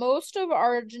 Most of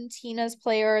Argentina's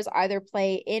players either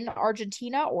play in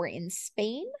Argentina or in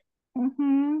Spain.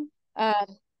 Mm-hmm.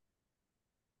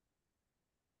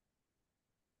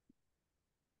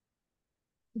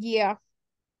 Yeah.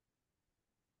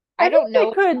 I don't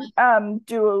know. They could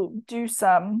do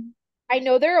some. I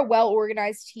know they're a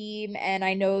well-organized team, and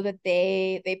I know that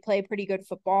they play pretty good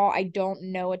football. I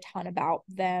don't know a ton about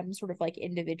them sort of like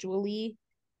individually.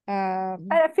 I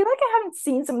feel like I haven't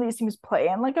seen some of these teams play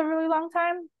in like a really long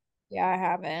time. Yeah, I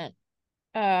haven't.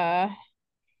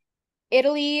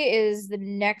 Italy is the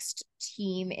next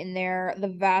team in there. The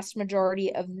vast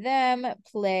majority of them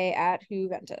play at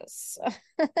Juventus.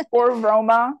 Or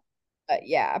Roma.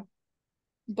 Yeah.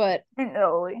 But in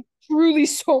Italy. Truly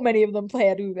so many of them play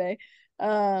at Juve.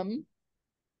 Yeah.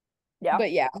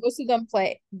 But yeah, most of them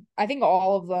play. I think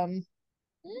all of them.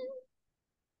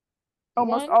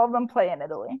 Almost all of them play in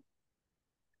Italy.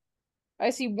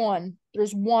 I see one.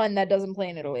 There's one that doesn't play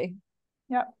in Italy.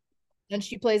 Yep. And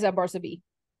she plays at Barca B.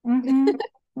 Mm-hmm.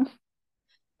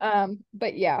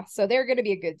 But yeah, so they're gonna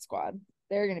be a good squad.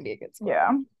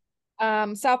 Yeah.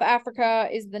 South Africa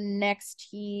is the next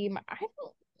team. I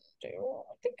don't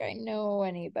think I know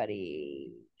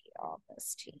anybody on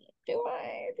this team. Do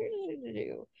I?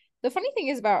 The funny thing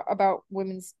is about the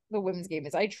women's game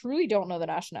is I truly don't know the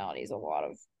nationalities of a lot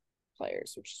of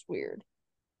players, which is weird.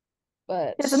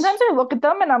 But yeah, sometimes I look at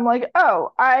them and I'm like,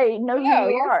 oh, I know who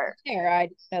you are. I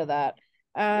didn't know that.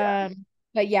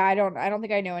 But yeah, I don't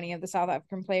think I know any of the South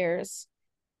African players.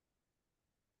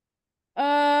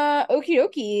 Okie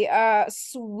dokie.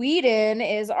 Sweden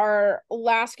is our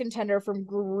last contender from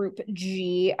Group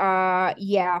G.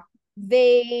 Yeah,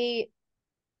 they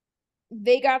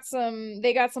got some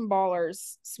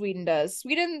ballers. Sweden does.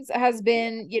 Sweden has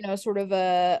been, sort of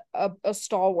a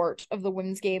stalwart of the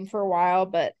women's game for a while,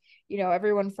 but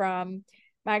everyone from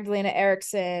Magdalena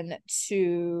Eriksson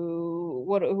to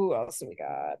who else do we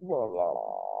got? Blah, blah,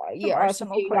 blah. Yeah,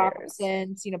 Sophia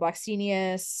Jakobsen, Stina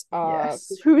Blackstenius,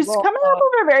 yes, who's coming off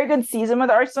of a very good season with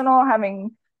Arsenal,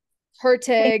 having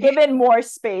Hurtig given more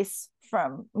space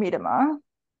from Miedema.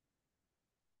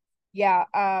 Yeah,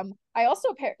 I also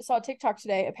saw a TikTok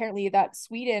today, apparently, that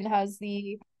Sweden has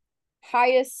the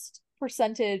highest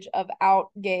percentage of out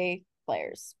gay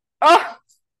players. Oh,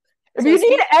 if you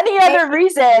need any other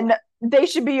reason, they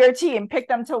should be your team. Pick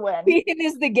them to win. Sweden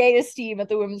is the gayest team at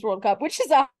the Women's World Cup, which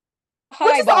is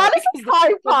honestly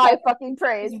high fucking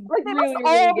praise. Like, they must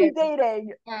all be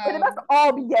dating. Or they must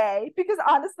all be gay. Because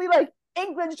honestly, like,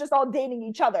 England's just all dating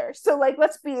each other. So, like,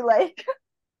 let's be like...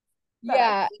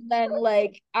 Yeah, and then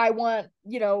like I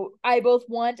both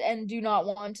want and do not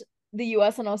want the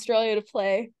US and Australia to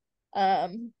play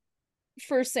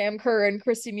for Sam Kerr and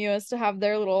Kristie Mewis to have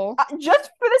their little just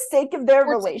for the sake of their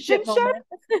relationship.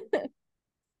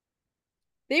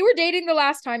 They were dating the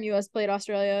last time US played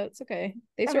Australia. It's okay.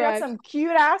 They survived. We got some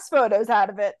cute ass photos out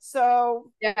of it.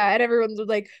 So yeah, and everyone was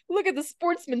like, "Look at the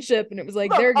sportsmanship," and it was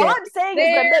like, "They're gay." All I'm saying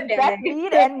is that Beth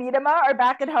Mead and Miedema are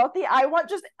back and healthy. I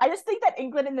just think that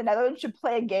England and the Netherlands should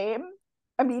play a game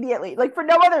immediately, like for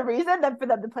no other reason than for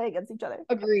them to play against each other.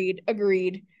 Agreed.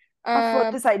 I'll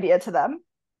flip this idea to them.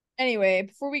 Anyway,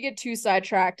 before we get too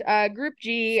sidetracked, Group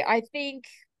G, I think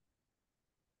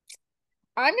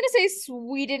I'm gonna say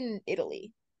Sweden,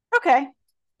 Italy. Okay.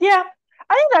 Yeah.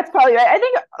 I think that's probably right.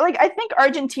 I think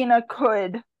Argentina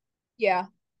could. Yeah.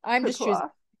 I'm just choosing.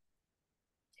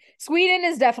 Sweden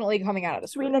is definitely coming out of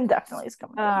this. Sweden definitely is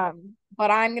coming out.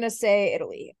 But I'm gonna say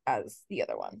Italy as the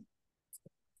other one.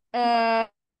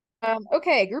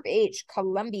 Okay, Group H,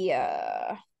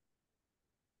 Colombia.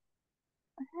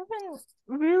 I haven't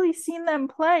really seen them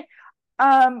play.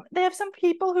 They have some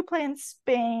people who play in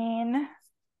Spain.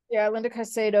 Yeah, Linda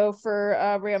Caicedo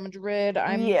for Real Madrid.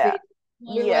 Yeah.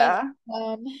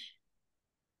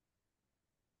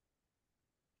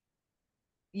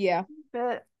 Yeah,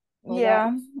 but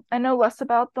yeah, I know less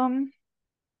about them.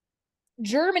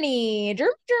 Germany. What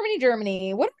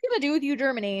are we gonna do with you,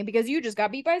 Germany? Because you just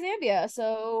got beat by Zambia.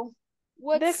 So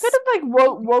they could have like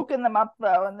woken them up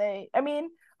though, and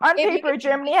on paper,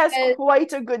 Germany has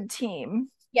quite a good team.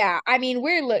 Yeah, I mean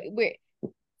we're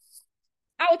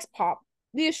Alex Pop,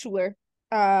 Leah Schuler,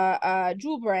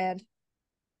 Jewel Brand,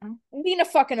 Lena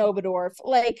fucking Oberdorf,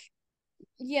 like,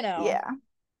 Yeah.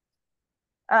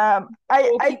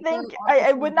 I think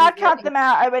I would not count them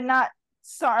out. I would not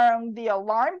sound the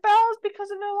alarm bells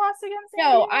because of their loss against India.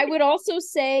 No, I would also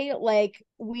say, like,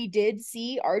 we did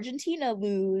see Argentina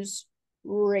lose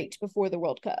right before the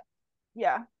World Cup.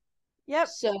 Yeah. Yep.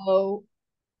 So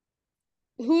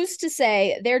who's to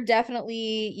say they're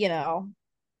definitely,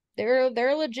 they're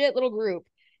a legit little group.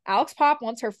 Alex Pop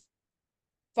wants her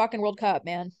fucking World Cup,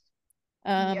 man.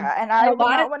 Yeah, and And I a would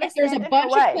lot of not want to there's a stand in her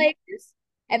bunch of way. players,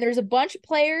 and there's a bunch of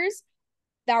players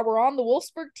that were on the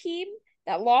Wolfsburg team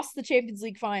that lost the Champions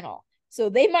League final. So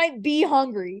they might be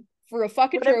hungry for a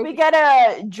fucking What if we trophy. get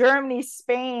a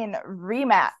Germany-Spain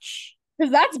rematch?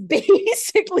 Because that's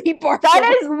basically Barcelona.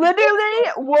 That is literally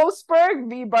Wolfsburg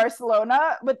v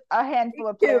Barcelona with a handful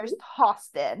of players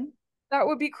tossed in. That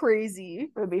would be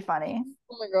crazy. It would be funny.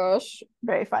 Oh my gosh.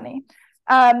 Very funny.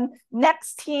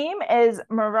 Next team is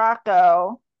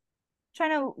Morocco.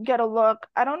 Trying to get a look.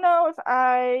 I don't know if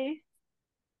I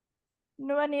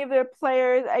know any of their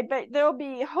players. I bet they'll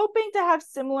be hoping to have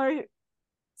similar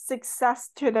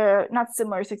success to their, not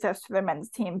similar success to their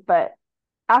men's team, but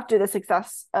after the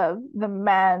success of the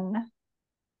men.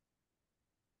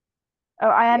 Oh,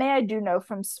 Ayane, I do know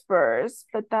from Spurs,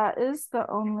 but that is the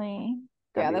only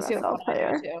that's the WSL other one player.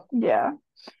 I know too. Yeah.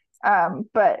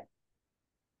 But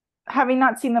having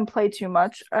not seen them play too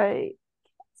much, I can't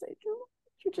say too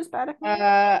much, which is bad of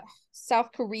me.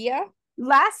 South Korea.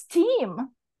 Last team,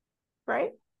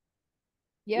 right?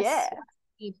 Yes.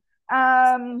 Yeah.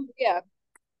 Yeah.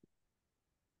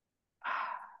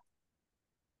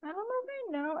 I don't know if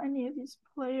I know any of these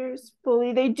players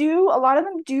fully. They do, a lot of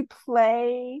them do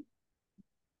play.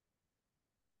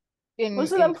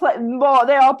 Most of them play, well,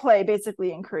 they all play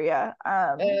basically in Korea.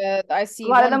 I see a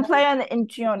lot of them play on the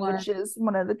Incheon, which is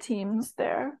one of the teams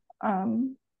there.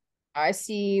 I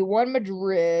see one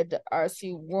Madrid. I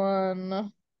see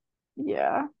one.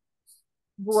 Yeah.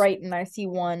 Brighton. I see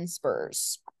one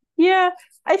Spurs. Yeah,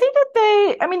 I think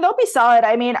that they'll be solid.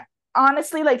 I mean,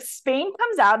 honestly, like Germany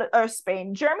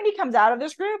comes out of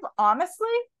this group, honestly.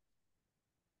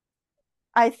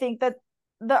 I think that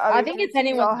I think it's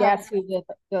anyone's guess who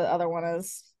the other one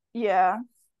is. Yeah.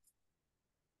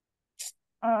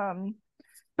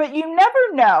 But you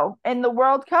never know. In the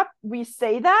World Cup, we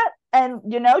say that, and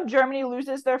Germany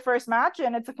loses their first match,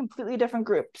 and it's a completely different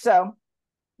group. So,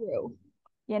 true.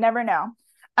 You never know.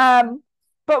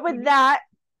 But with that,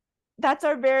 that's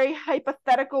our very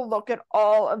hypothetical look at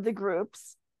all of the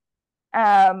groups.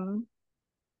 So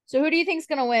who do you think is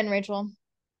gonna win, Rachel?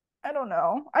 I don't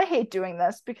know. I hate doing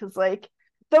this because,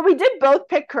 though we did both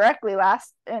pick correctly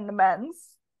last in the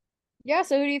men's. Yeah.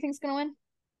 So who do you think is gonna win?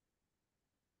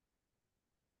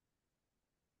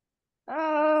 I'm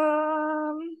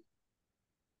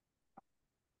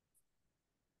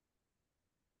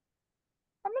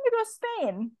gonna go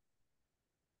Spain.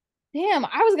 Damn,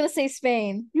 I was gonna say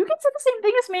Spain. You can say the same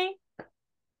thing as me.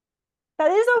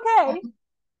 That is okay.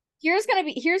 Here's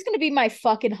gonna be my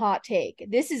fucking hot take.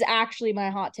 This is actually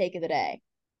my hot take of the day.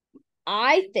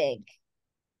 I think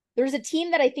there's a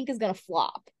team that I think is gonna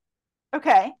flop.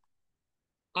 Okay.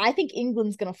 I think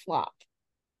England's gonna flop.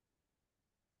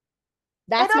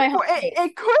 That's my hot take.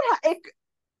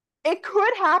 It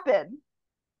could happen.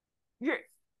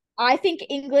 I think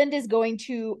England is going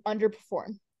to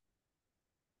underperform.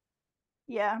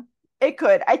 Yeah, it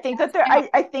could. I think that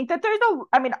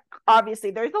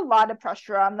obviously there's a lot of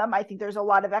pressure on them. I think there's a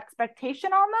lot of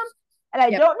expectation on them. And I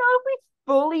don't know if we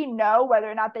fully know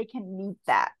whether or not they can meet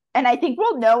that. And I think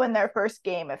we'll know in their first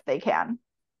game if they can.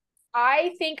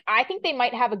 I think they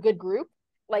might have a good group.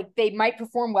 Like they might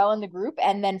perform well in the group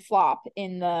and then flop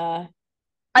in the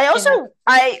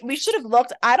we should have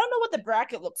looked. I don't know what the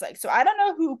bracket looks like, so I don't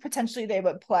know who potentially they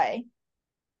would play.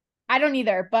 I don't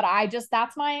either, but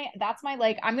that's my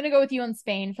I'm gonna go with you in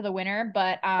Spain for the winner,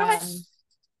 but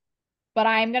but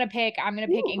I'm gonna pick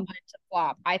England to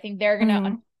flop. I think they're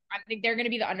gonna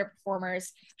be the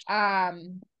underperformers.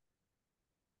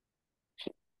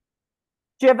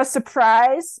 Do you have a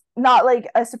surprise? Not like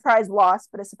a surprise loss,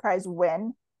 but a surprise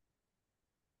win?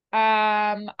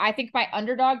 I think my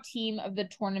underdog team of the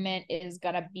tournament is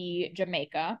gonna be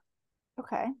Jamaica.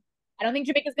 Okay. I don't think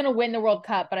Jamaica's gonna win the World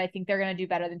Cup, but I think they're gonna do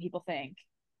better than people think.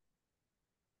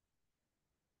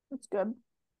 That's good.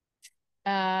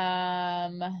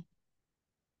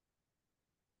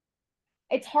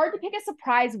 It's hard to pick a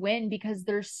surprise win because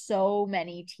there's so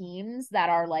many teams that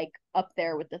are up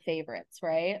there with the favorites,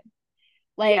 right?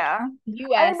 US.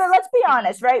 But let's be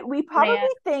honest, right? We probably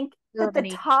think that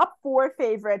the top 4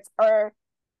 favorites are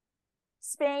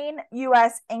Spain,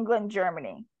 US, England,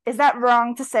 Germany. Is that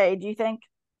wrong to say, do you think?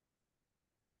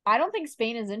 I don't think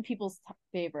Spain is in people's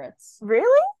favorites.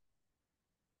 Really?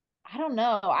 I don't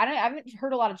know. I haven't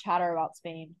heard a lot of chatter about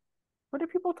Spain. What are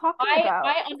people talking about?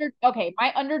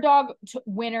 My underdog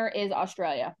winner is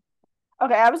Australia.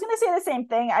 Okay, I was gonna say the same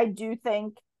thing. I do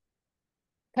think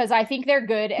because I think they're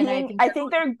good, and I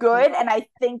think they're good, and I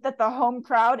think that the home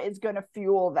crowd is going to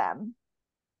fuel them.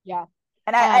 Yeah.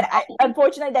 And I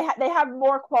unfortunately they have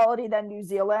more quality than New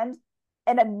Zealand,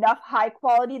 and enough high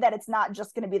quality that it's not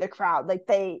just going to be the crowd. Like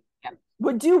they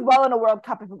would do well in a World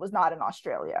Cup if it was not in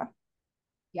Australia.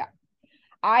 Yeah.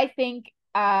 I think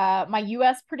my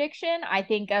US prediction, I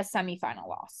think a semifinal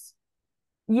loss.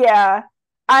 Yeah.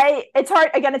 It's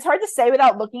hard to say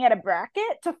without looking at a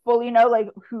bracket to fully know like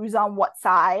who's on what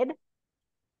side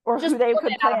or just who they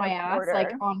could play out of in my ass,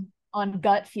 like on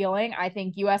gut feeling. I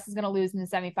think US is going to lose in the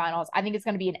semifinals. I think it's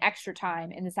going to be an extra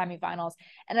time in the semifinals,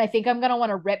 and I think I'm going to want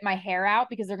to rip my hair out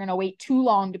because they're going to wait too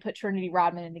long to put Trinity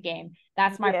Rodman in the game.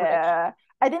 That's my prediction.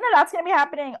 I think that's going to be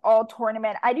happening all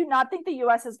tournament. I do not think the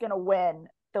US is going to win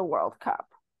the World Cup.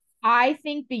 I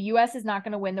think the US is not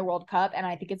going to win the World Cup, and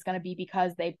I think it's going to be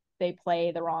because they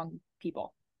play the wrong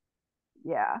people.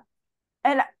 Yeah.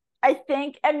 And I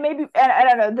think, and maybe, and I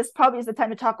don't know, this probably is the time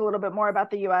to talk a little bit more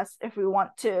about the US if we want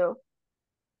to.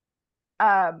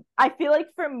 I feel like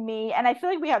for me, and I feel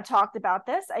like we have talked about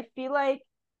this, I feel like,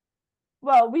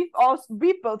 well, we've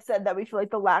both said that we feel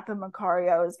like the lack of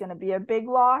Macario is going to be a big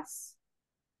loss.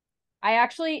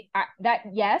 Yes,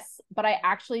 but I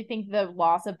actually think the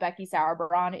loss of Becky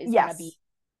Sauerbrunn is going to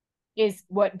is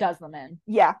what does them in.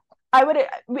 Yeah. I would,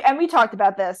 and we talked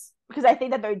about this because I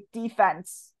think that their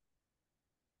defense.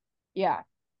 Yeah.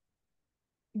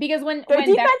 Because when defense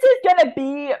is going to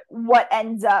be what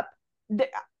ends up,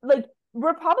 like,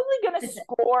 we're probably going to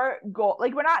score goal.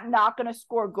 Like, we're not going to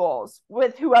score goals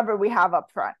with whoever we have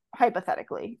up front,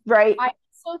 hypothetically, right? I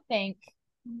also think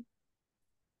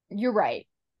you're right.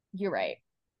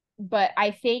 But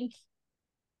I think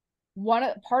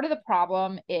part of the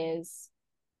problem is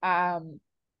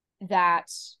that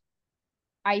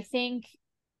I think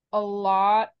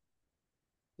Vlatko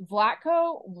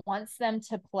wants them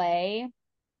to play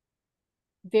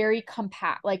very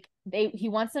compact. Like he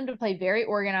wants them to play very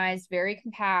organized, very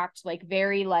compact, like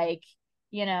very like,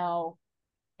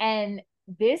 and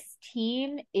this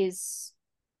team is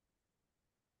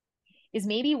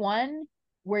maybe one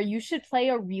where you should play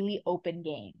a really open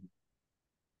game.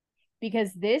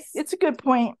 Because it's a good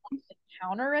point.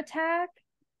 Counterattack,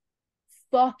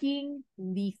 fucking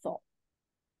lethal.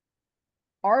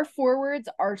 Our forwards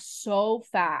are so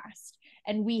fast,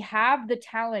 and we have the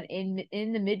talent in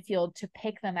the midfield to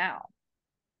pick them out.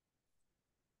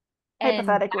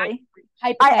 Hypothetically.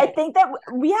 I think that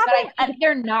we haven't. I think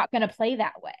they're not going to play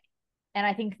that way, and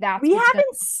I think that's we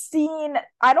haven't seen.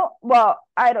 I don't know.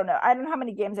 I don't know how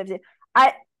many games I've seen.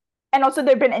 And also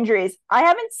there've been injuries. I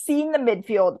haven't seen the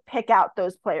midfield pick out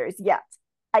those players yet.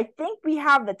 I think we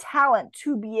have the talent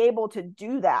to be able to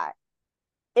do that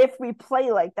if we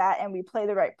play like that and we play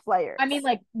the right players. I mean,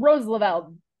 like Rose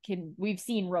Lavelle we've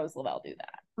seen Rose Lavelle do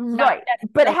that. Right.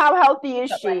 But how healthy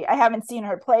is she? I haven't seen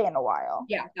her play in a while.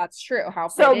 Yeah, that's true.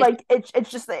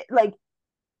 It's just like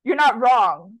you're not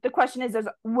wrong. The question is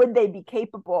would they be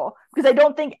capable? Because I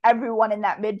don't think everyone in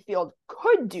that midfield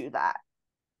could do that.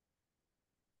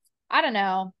 I don't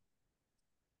know.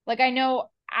 Like, I know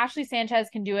Ashley Sanchez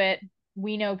can do it.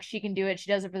 We know she can do it. She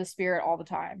does it for the Spirit all the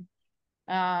time.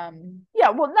 Yeah,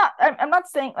 well, I'm not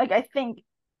saying, like,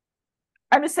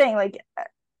 I'm just saying, like,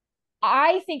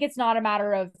 I think it's not a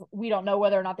matter of we don't know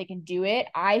whether or not they can do it.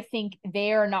 I think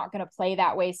they are not going to play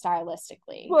that way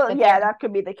stylistically. Well, yeah, that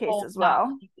could be the case as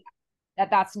well.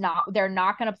 They're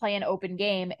not going to play an open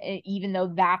game, even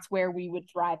though that's where we would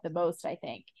thrive the most, I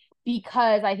think.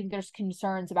 Because I think there's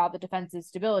concerns about the defensive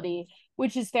stability,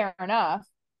 which is fair enough.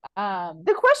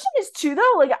 The question is too,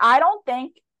 though, like, I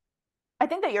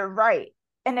think that you're right.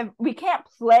 And if we can't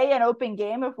play an open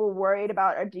game if we're worried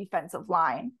about our defensive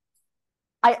line.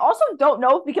 I also don't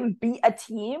know if we can beat a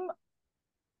team.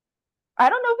 I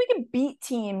don't know if we can beat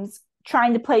teams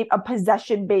trying to play a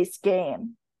possession-based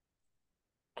game.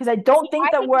 Because I don't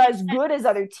think that we're as good as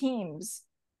other teams.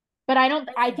 But I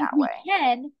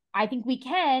think we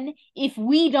can if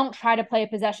we don't try to play a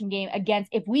possession game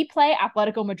if we play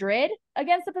Atletico Madrid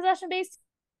against a possession-based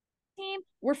team,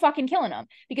 we're fucking killing them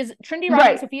because Trinity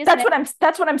Rodman, Sophia That's what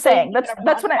I'm saying.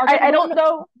 That's what I don't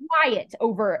know. Quiet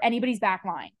over anybody's back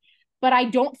line, but I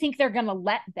don't think they're gonna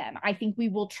let them. I think we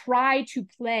will try to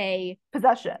play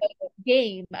possession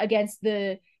game against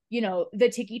the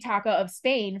tiki-taka of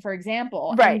Spain, for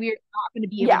example. Right. And we're not going to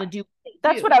be able to do.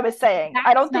 That's what I was saying.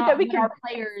 I don't think that we can. Our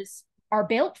players are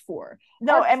built for.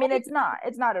 No, I mean, it's not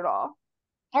at all.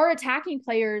 Our attacking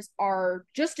players are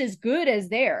just as good as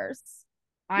theirs.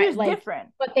 Different.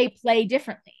 But they play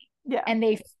differently. Yeah. And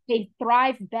they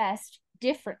thrive best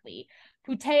differently.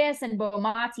 Putellas and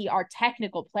Bomati are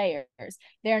technical players.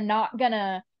 They're not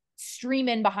gonna stream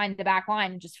in behind the back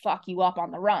line and just fuck you up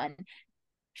on the run.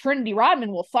 Trinity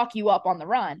Rodman will fuck you up on the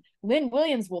run. Lynn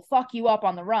Williams will fuck you up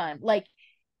on the run. Like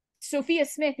Sophia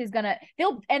Smith is gonna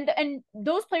and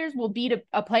those players will beat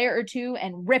a player or two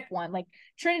and rip one. Like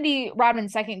Trinity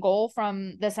Rodman's second goal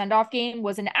from the send-off game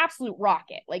was an absolute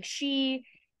rocket.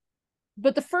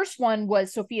 But the first one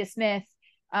was Sophia Smith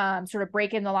sort of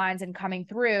breaking the lines and coming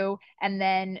through and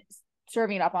then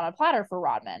serving it up on a platter for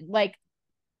Rodman. Like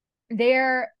they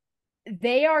are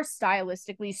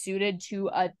stylistically suited to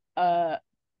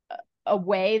a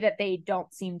way that they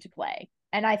don't seem to play.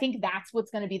 And I think that's what's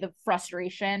going to be the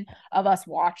frustration of us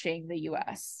watching the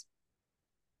US.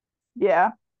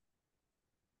 Yeah.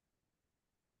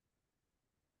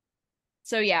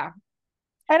 So yeah.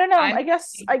 I don't know. I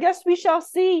guess we shall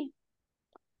see.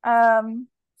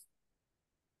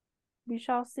 We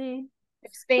shall see.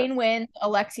 If Spain wins,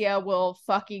 Alexia will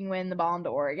fucking win the Ballon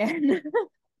d'Or again.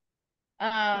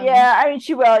 Yeah, I mean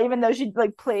she will, even though she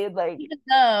like played like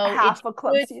half a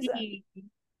club season.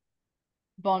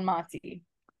 Bonmati.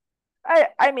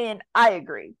 I mean, I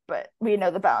agree, but we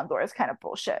know the Ballon d'Or is kind of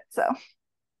bullshit. So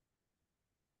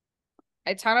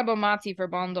Aitana Bonmati for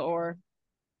Ballon d'Or.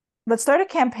 Let's start a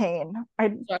campaign.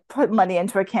 I'd put money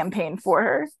into a campaign for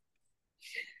her.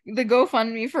 The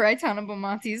GoFundMe for Aitana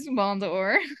Bonmati's Ballon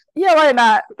d'Or. Yeah, why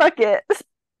not? Fuck it.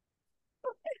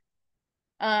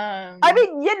 I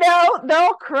mean, you know, they're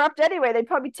all corrupt anyway. They'd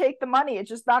probably take the money.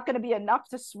 It's just not going to be enough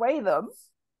to sway them.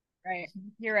 Right.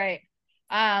 You're right.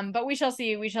 But we shall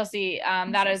see. We shall see.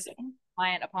 That is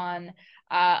reliant upon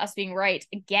us being right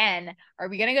again. Are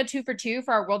we gonna go 2 for 2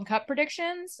 for our World Cup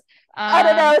predictions? I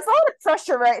don't know. It's a lot of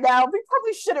pressure right now. We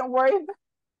probably shouldn't worry.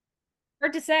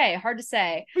 Hard to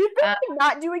say. We've been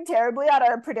not doing terribly on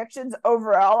our predictions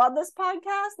overall on this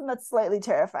podcast, and that's slightly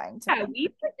terrifying to me. We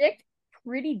predict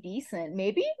pretty decent.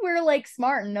 Maybe we're like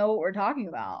smart and know what we're talking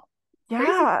about.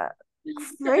 Yeah.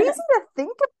 Crazy to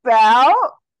think about.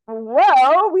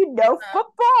 Whoa, we know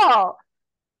football.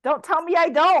 Don't tell me I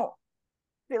don't.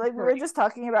 I feel like we were just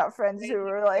talking about friends who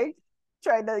were like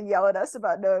trying to yell at us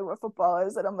about knowing what football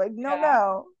is, and I'm like,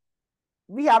 no.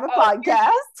 We have a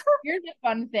podcast. Here's a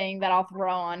fun thing that I'll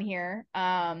throw on here.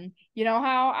 You know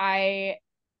how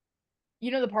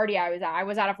the party I was at? I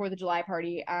was at a 4th of July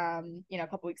party, a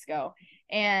couple weeks ago,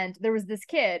 and there was this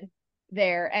kid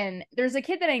there, and there's a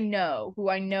kid that I know who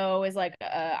I know is like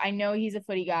I know he's a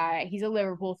footy guy. He's a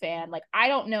Liverpool fan. Like I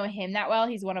don't know him that well.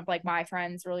 He's one of like my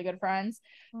friends, really good friends.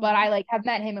 But I like have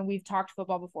met him and we've talked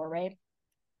football before, right?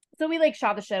 So we like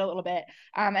shot the shit a little bit.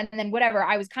 And then whatever,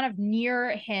 I was kind of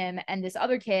near him and this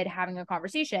other kid having a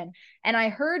conversation, and I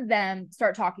heard them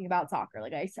start talking about soccer.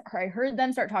 Like I heard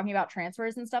them start talking about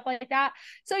transfers and stuff like that.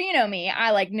 So you know me,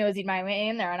 I like nosy my way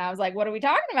in there and I was like, what are we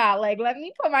talking about? Like, let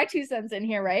me put my 2 cents in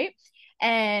here, right?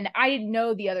 And I didn't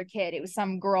know the other kid. It was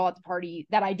some girl at the party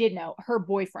that I did know, her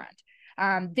boyfriend.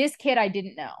 This kid I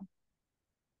didn't know.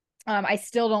 I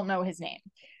still don't know his name.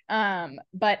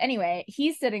 But anyway,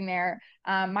 he's sitting there.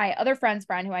 My other friend's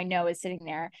friend who I know is sitting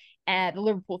there, the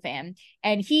Liverpool fan,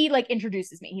 and he like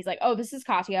introduces me. He's like, oh, this is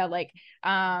Katya. Like,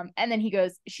 and then he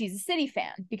goes, she's a City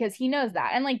fan, because he knows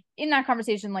that. And like in that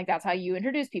conversation, like that's how you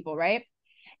introduce people, right?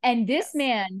 And this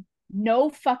man,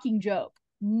 no fucking joke,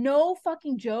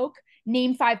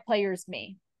 name 5 players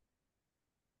me.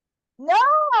 No.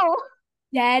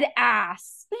 Dead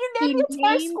ass. You named the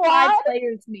entire squad? 5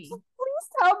 players me. Please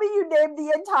tell me you named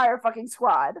the entire fucking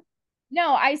squad.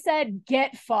 No, I said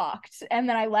get fucked, and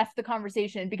then I left the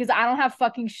conversation because I don't have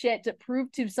fucking shit to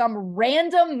prove to some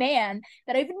random man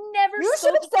that I've never. You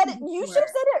should have said it. You should have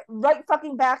said it right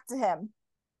fucking back to him.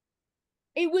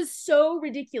 It was so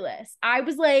ridiculous. I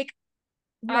was like,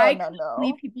 no.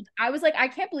 I was like, I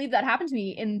can't believe that happened to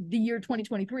me in the year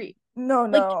 2023.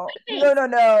 No.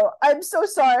 I'm so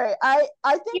sorry. I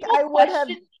think I would have.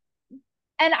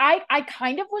 And I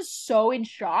kind of was so in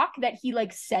shock that he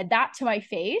like said that to my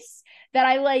face that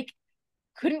I like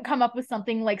couldn't come up with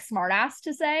something like smart ass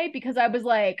to say, because I was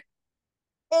like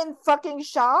in fucking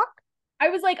shock. I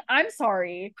was like, I'm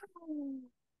sorry.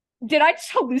 Did I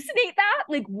just hallucinate that?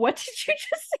 Like, what did you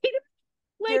just say to me?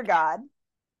 Like, dear God.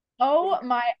 Oh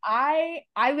my, I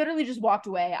literally just walked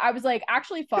away. I was like,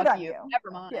 actually, fuck you.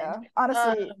 Never mind. Yeah,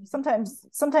 honestly, sometimes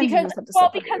because, you just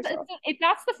have to because if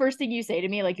that's the first thing you say to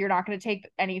me, like, you're not going to take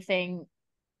anything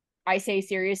I say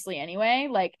seriously anyway.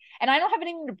 Like, and I don't have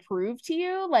anything to prove to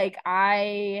you. Like,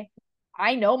 I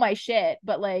know my shit,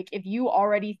 but like, if you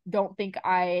already don't think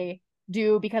I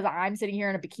do because I'm sitting here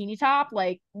in a bikini top,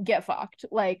 like, get fucked.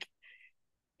 Like,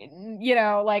 you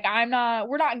know, like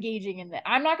we're not engaging in that.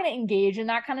 I'm not going to engage in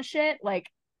that kind of shit. Like,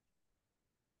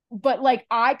 but like,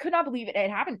 I could not believe it had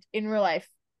happened in real life.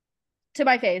 to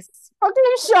my face. Fucking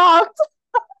shocked.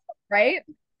 Right?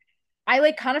 I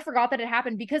like kind of forgot that it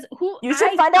happened because you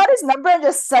should find out his number and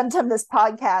just send him this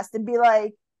podcast and be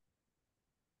like,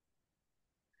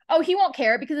 oh, he won't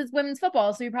care because it's women's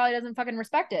football, so he probably doesn't fucking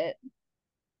respect it.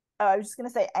 I was just gonna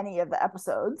say any of the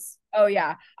episodes. Oh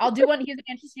yeah, I'll do one. He's a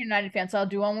Manchester United fan, so I'll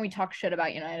do one when we talk shit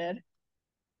about United,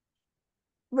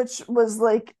 which was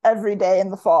like every day in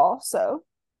the fall. So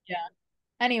yeah.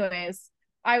 Anyways,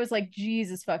 I was like,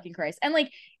 Jesus fucking Christ. And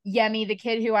like Yemi, the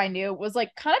kid who I knew, was like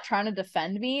kind of trying to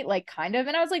defend me, like kind of.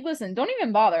 And I was like, listen, don't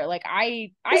even bother. Like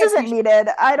this isn't needed.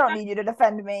 I don't need you to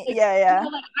defend me. Like, yeah. You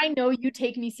know, like, I know you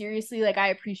take me seriously. Like I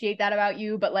appreciate that about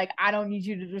you, but like I don't need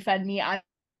you to defend me. I'm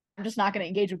just not gonna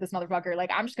engage with this motherfucker. Like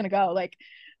I'm just gonna go. Like,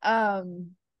 yeah.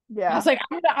 I was like,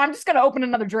 I'm just gonna open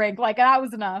another drink. Like that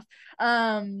was enough.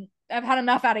 I've had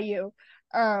enough out of you.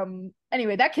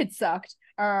 Anyway, that kid sucked.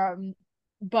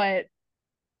 But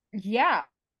yeah,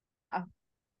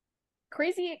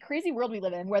 crazy world we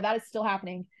live in where that is still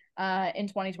happening in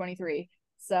 2023.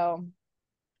 So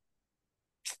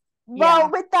well,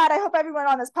 with that, I hope everyone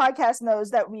on this podcast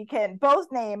knows that we can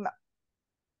both name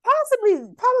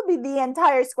probably the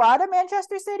entire squad of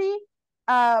Manchester City.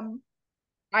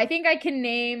 I think I can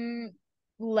name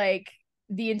like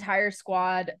the entire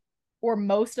squad or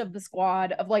most of the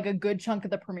squad of like a good chunk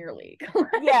of the Premier League.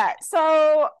 Yeah,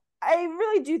 so I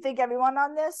really do think everyone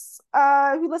on this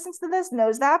who listens to this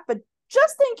knows that, but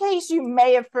just in case you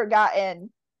may have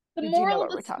forgotten, the moral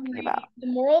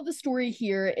of the story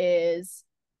here is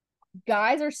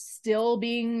guys are still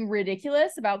being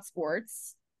ridiculous about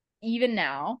sports even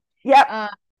now.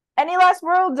 Yep. Any last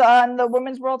words on the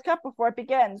Women's World Cup before it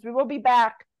begins? We will be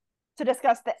back to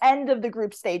discuss the end of the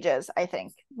group stages. I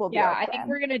think I think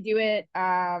we're gonna do it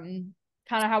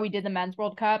kind of how we did the Men's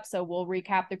World Cup. So we'll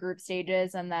recap the group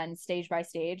stages and then stage by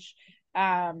stage.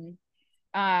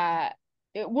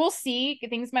 We'll see.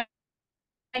 Things might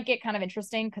get kind of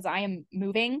interesting because I am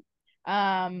moving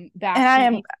back, and I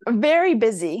am very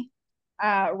busy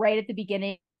right at the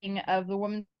beginning of the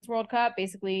Women's World Cup,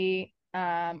 basically,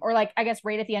 or like I guess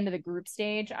right at the end of the group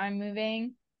stage I'm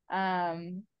moving.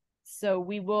 So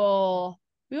we will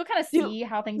kind of see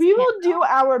how things we will do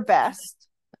our best.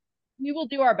 We will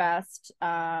do our best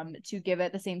to give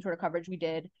it the same sort of coverage we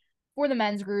did for the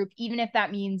men's group, even if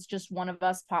that means just one of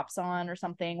us pops on or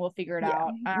something. We'll figure it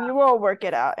out. We will work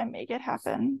it out and make it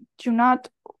happen. Do not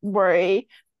worry.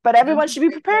 But everyone should be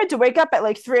prepared to wake up at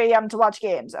like 3 a.m. to watch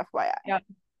games, FYI. Yep.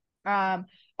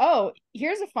 Oh,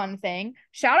 here's a fun thing.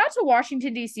 Shout out to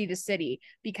Washington, D.C., the city,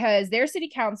 because their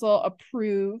city council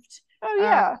approved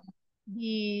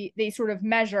they sort of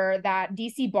measure that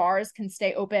DC bars can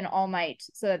stay open all night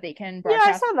so that they can broadcast.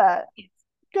 Yeah, I saw that.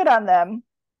 Good on them.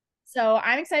 So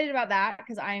I'm excited about that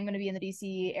because I am going to be in the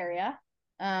DC area.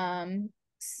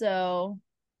 So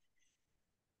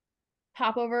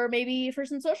pop over maybe for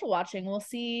some social watching. We'll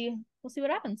see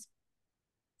what happens.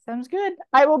 Sounds good.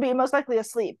 I will be most likely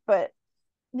asleep, but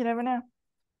you never know.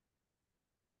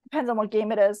 Depends on what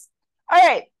game it is. All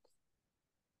right.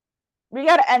 We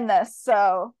got to end this,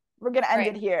 so we're going to end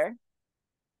it here.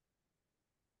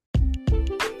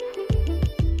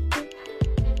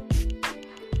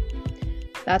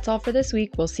 That's all for this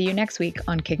week. We'll see you next week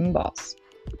on Kicking Balls.